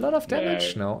 A lot of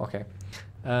damage. No. Okay.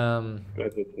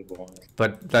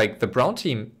 But like the brown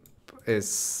team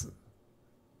is.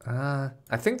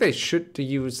 I think they should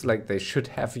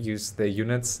have used their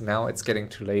units. Now it's getting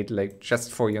too late. Like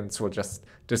just 4 units will just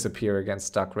disappear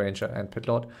against Dark Ranger and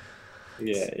Pitlord.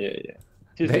 Yeah.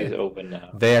 This is over now.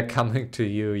 They are coming to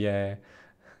you, yeah.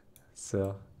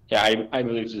 So Yeah, I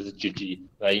believe this is GG.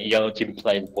 Like, yellow team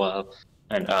played well.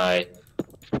 And the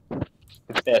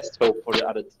best hope for the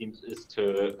other teams is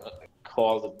to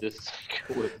cause this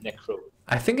with Necro.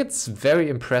 I think it's very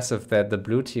impressive that the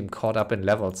blue team caught up in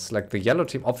levels. Like the yellow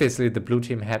team, obviously the blue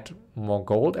team had more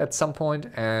gold at some point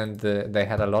and they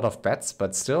had a lot of bets,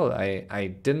 but still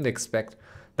I didn't expect,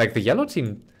 like the yellow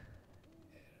team,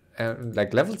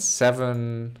 like level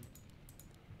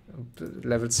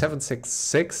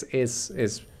 766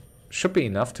 is should be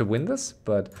enough to win this,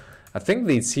 but I think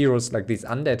these heroes, like these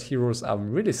undead heroes, are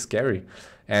really scary.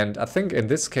 And I think in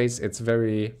this case it's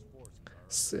very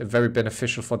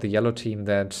beneficial for the yellow team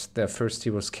that their first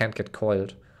heroes can't get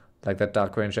coiled. Like that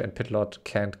Dark Ranger and Pitlord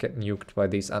can't get nuked by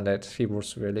these undead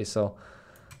heroes, really. So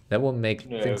that will make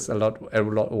things a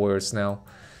lot worse now.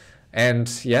 And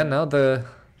yeah, now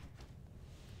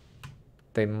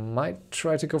they might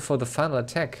try to go for the final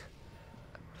attack.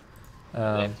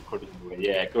 Yeah,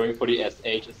 going for the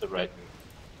SH is the right move.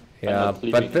 Yeah,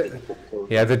 but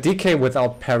the DK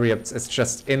without parry is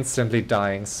just instantly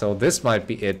dying, so this might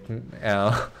be it.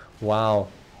 Wow,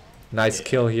 nice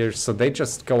kill here. So they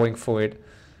just going for it.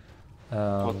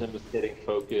 Bottom is getting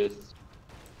focused.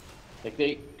 Like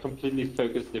they completely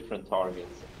focus different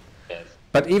targets. Yes.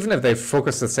 But even if they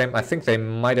focus the same, I think they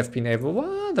might have been able.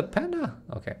 Wow, the panda.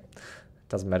 Okay,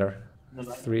 doesn't matter.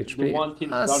 3 HP. The one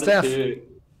team staff.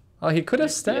 Oh, he could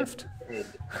have staffed.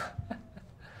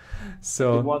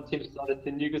 So the one team started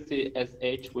to nuke the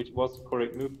SH, which was the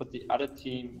correct move, but the other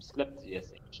team slept the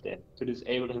SH there to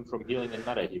disable him from healing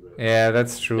another hero. Yeah,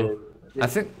 that's true. I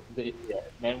think.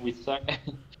 Man, we suck.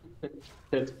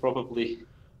 That's probably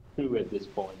true at this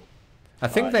point. I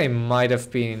think they might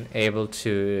have been able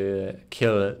to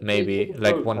kill maybe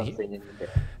like one.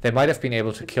 They might have been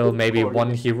able to kill maybe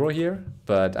one hero here,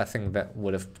 but I think that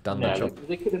would have done the job.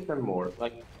 They could have done more.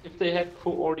 Like if they had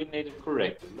coordinated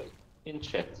correctly, like in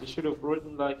chat, they should have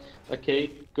written like,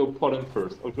 okay, go pot him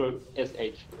first, or go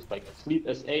SH first. Like sleep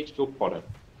SH, go pot him.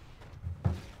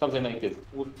 Something like this.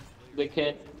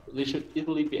 They should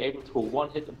easily be able to one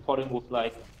hit and pot him with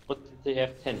like, what did they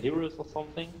have, 10 heroes or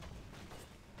something?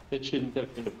 That shouldn't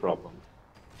have been a problem.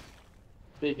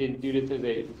 They didn't do this,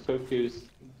 they focused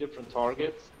different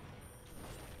targets,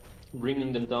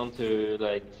 bringing them down to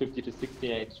like 50 to 60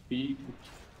 HP, which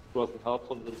wasn't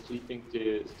helpful, and then sleeping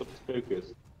to stop his focus.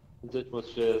 And that was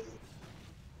just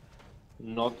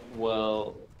not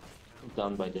well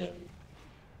done by them.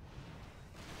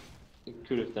 They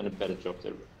could have done a better job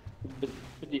there. But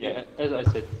yeah, as I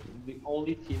said, the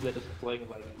only team that is playing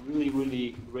like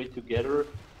really great together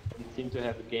and seem to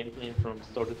have a game plan from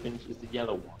start to finish is the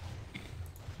yellow one.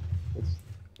 It's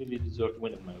really deserved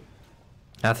win in my opinion.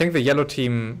 I think the yellow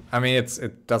team, I mean,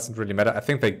 it doesn't really matter. I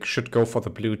think they should go for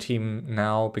the blue team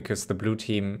now because the blue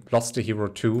team lost a hero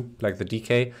too, like the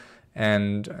DK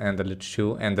and the Lich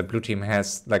 2, and the blue team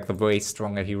has like the way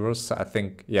stronger heroes. So I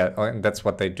think, yeah, and that's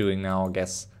what they're doing now, I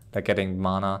guess. They're getting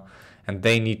mana and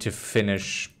they need to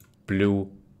finish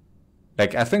blue.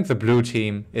 Like, I think the blue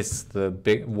team is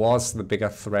was the bigger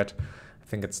threat. I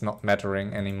think it's not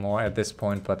mattering anymore at this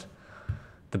point, but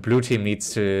the blue team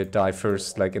needs to die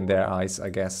first, like in their eyes, I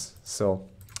guess. So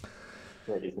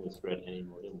That isn't a threat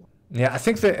anymore. yeah, I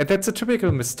think that's a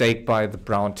typical mistake by the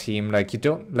brown team. Like, you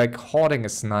don't, like, hoarding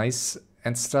is nice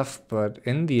and stuff, but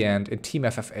in the end, in Team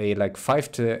FFA, like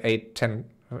 5 to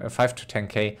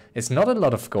 10k is not a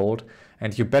lot of gold,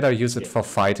 and you better use it for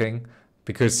fighting,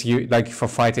 because you, like, for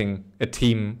fighting a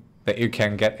team that you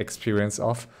can get experience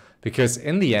of. Because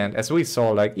in the end, as we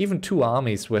saw, like, even 2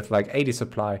 armies with like 80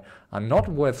 supply are not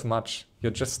worth much.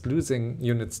 You're just losing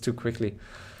units too quickly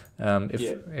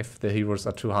if the heroes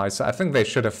are too high. So I think they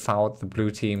should have fouled the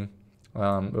blue team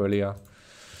earlier.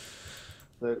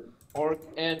 The Orc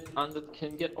and Undead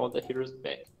can get all the heroes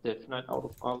back. They have 9 out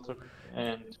of altar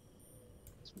and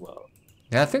as well.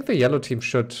 Yeah, I think the yellow team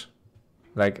should,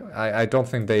 like, I don't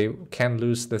think they can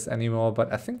lose this anymore,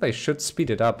 but I think they should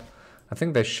speed it up. I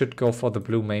think they should go for the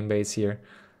blue main base here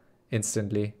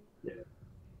instantly. Yeah.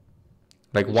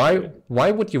 Like,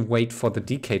 why would you wait for the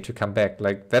DK to come back?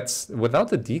 Like, that's, without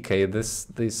the DK,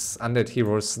 these undead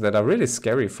heroes that are really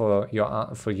scary for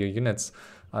your units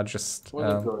are just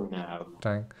they're going now.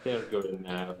 dying. They're going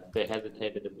now. They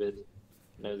hesitated a bit.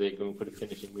 Now they're going for the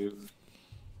finishing move.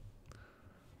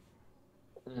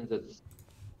 And that's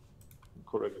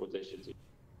correct what they should do.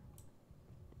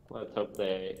 Let's hope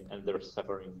they end their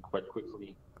suffering quite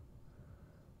quickly.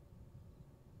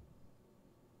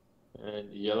 And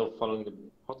yellow following the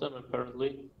bottom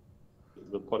apparently.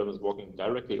 The bottom is walking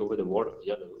directly over the ward of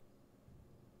yellow,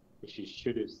 which he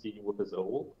should have seen with his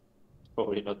ult.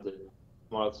 Probably not the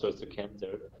smart choice to camp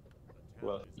there.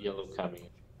 Well, yellow coming in.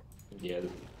 Yeah,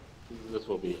 this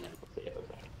will be the end of the yellow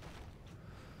thing.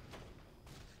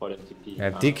 for them TP.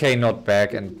 Yeah, DK not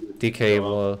back, and DK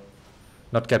will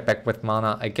not get back with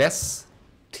mana. I guess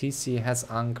TC has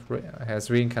has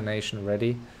reincarnation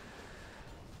ready.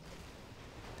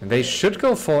 And they should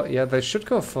go for they should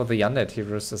go for the undead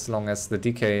heroes as long as the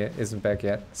DK isn't back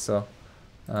yet. So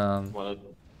well,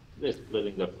 they're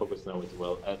splitting their focus now as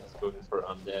well. Ed is going for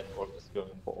undead, Orc is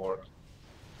going for Orc.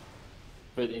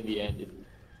 But in the end, it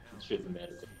shouldn't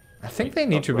matter. I think they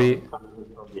need to be.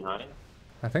 From behind.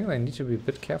 I think they need to be a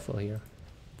bit careful here.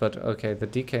 But okay, the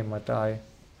DK might die.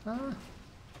 Ah.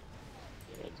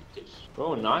 Yeah, DK.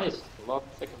 Oh, nice! Last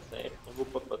second save.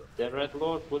 But the Red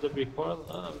Lord would have recoiled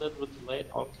a little bit late.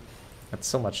 That's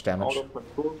so much damage. Out of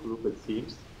control group, it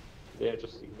seems. They are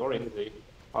just ignoring the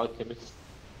alchemist.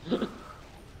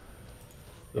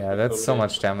 Yeah, that's so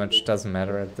much damage. Doesn't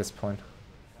matter at this point.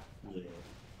 Yeah.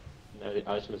 Now the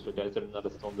alchemist will get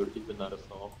another storm. There is another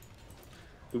storm.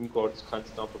 Doomguard's can't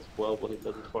stop as well, but he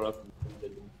does it for us.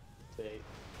 Say,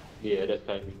 yeah, that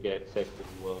time we get exactly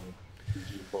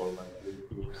GG for like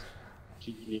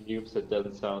GG noobs. That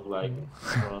doesn't sound like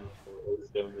run or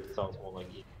it sounds more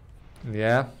like it.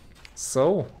 Yeah.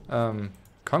 So,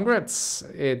 congrats!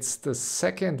 It's the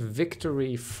second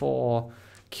victory for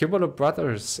Cubolo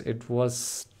Brothers. It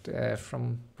was,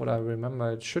 from what I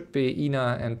remember, it should be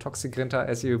Ena+Toxigrinta,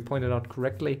 as you pointed out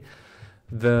correctly.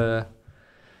 The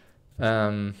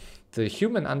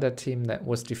human undead team that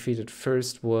was defeated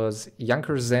first was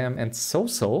Junker, Zam, and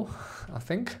zTsoso, I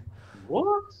think.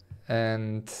 What?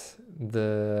 And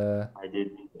I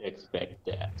didn't expect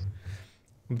that.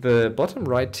 The bottom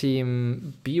right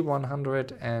team,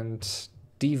 B100 and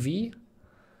DV.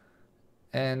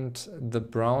 And the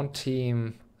brown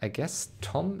team, I guess,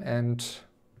 tom and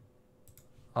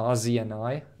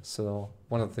RZNI. So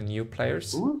one of the new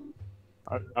players. Who?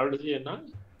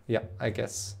 RZNI? Yeah, I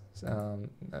guess.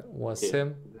 That was okay.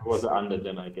 him. It was under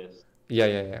then, I guess.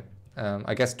 Yeah.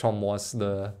 I guess Tom was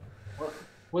the...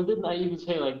 Well, didn't I even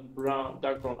say like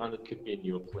dark brown under could be a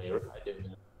new player? I didn't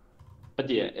know. But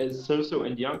yeah, as zTsoso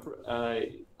and Junker,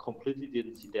 I completely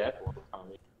didn't see that one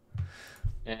coming.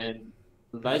 And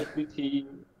light blue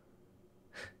team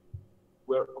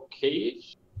were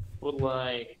okay-ish, but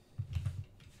like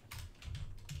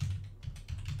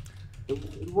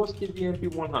it was the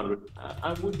DV+b100.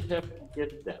 I wouldn't have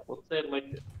guessed that. What's that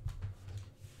like?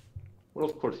 Well,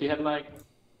 of course, he had like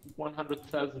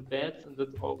 100,000 bets, and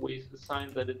that's always a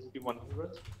sign that it's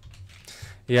B100.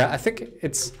 Yeah, I think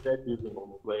it's that using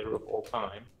player of all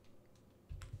time.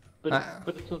 But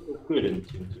it's not so good in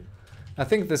Team 2. I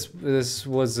think this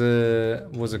was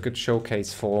a good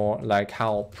showcase for like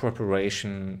how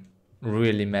preparation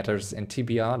really matters in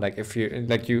TBR. Like if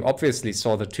you obviously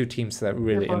saw the two teams that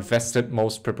really invested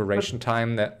most preparation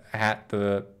time, that had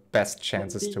the best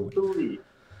chances to win.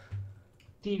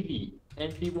 TV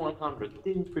and B100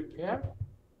 didn't prepare.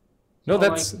 No,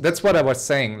 that's what I was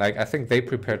saying. Like I think they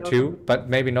prepared too, but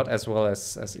maybe not as well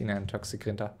as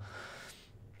Ena+Toxigrinta.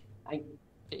 I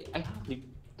hardly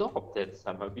thought that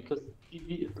somehow, because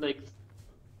TV is like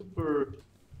super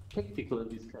tactical in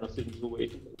these kind of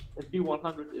situations, and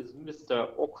B100 is Mr.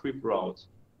 Awkward route.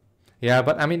 Yeah,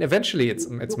 but I mean, eventually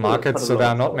it's market, so there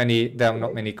are not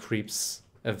many creeps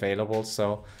available.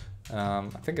 So I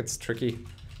think it's tricky.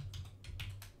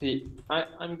 See,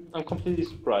 I'm completely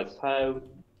surprised how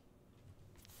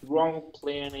wrong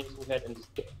player names we had in this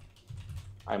game.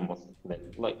 I must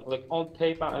admit, like on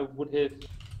paper, I would have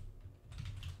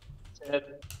said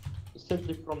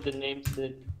simply from the names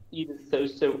that either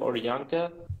zTsoso or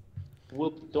Junker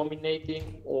will be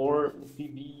dominating, or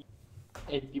DV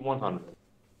and B100,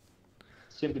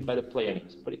 simply by the player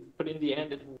names. But in the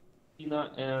end, it was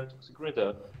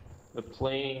Ena+Toxigrinta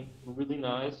playing really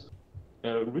nice,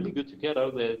 really good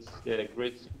together. That's a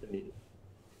great symphony,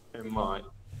 in my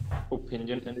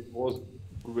opinion, and it was a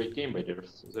great game by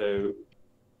theirs. So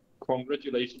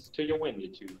congratulations to your win, you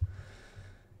two.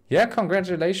 Yeah,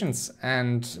 congratulations,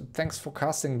 and thanks for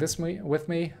casting this with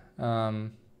me.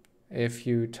 If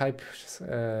you type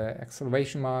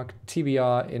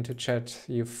 !TBR into chat,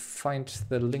 you find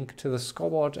the link to the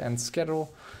scoreboard and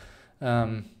schedule.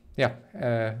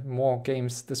 More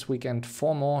games this weekend,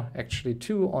 4 more, actually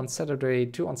 2 on Saturday,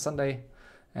 2 on Sunday,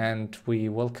 and we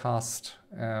will cast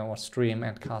or stream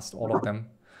and cast all of them.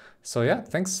 So yeah,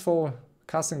 thanks for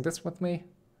casting this with me,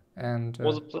 and it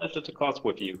was a pleasure to cast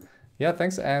with you. Yeah,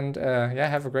 thanks, and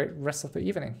have a great rest of the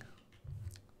evening.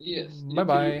 Yes.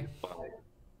 Bye-bye.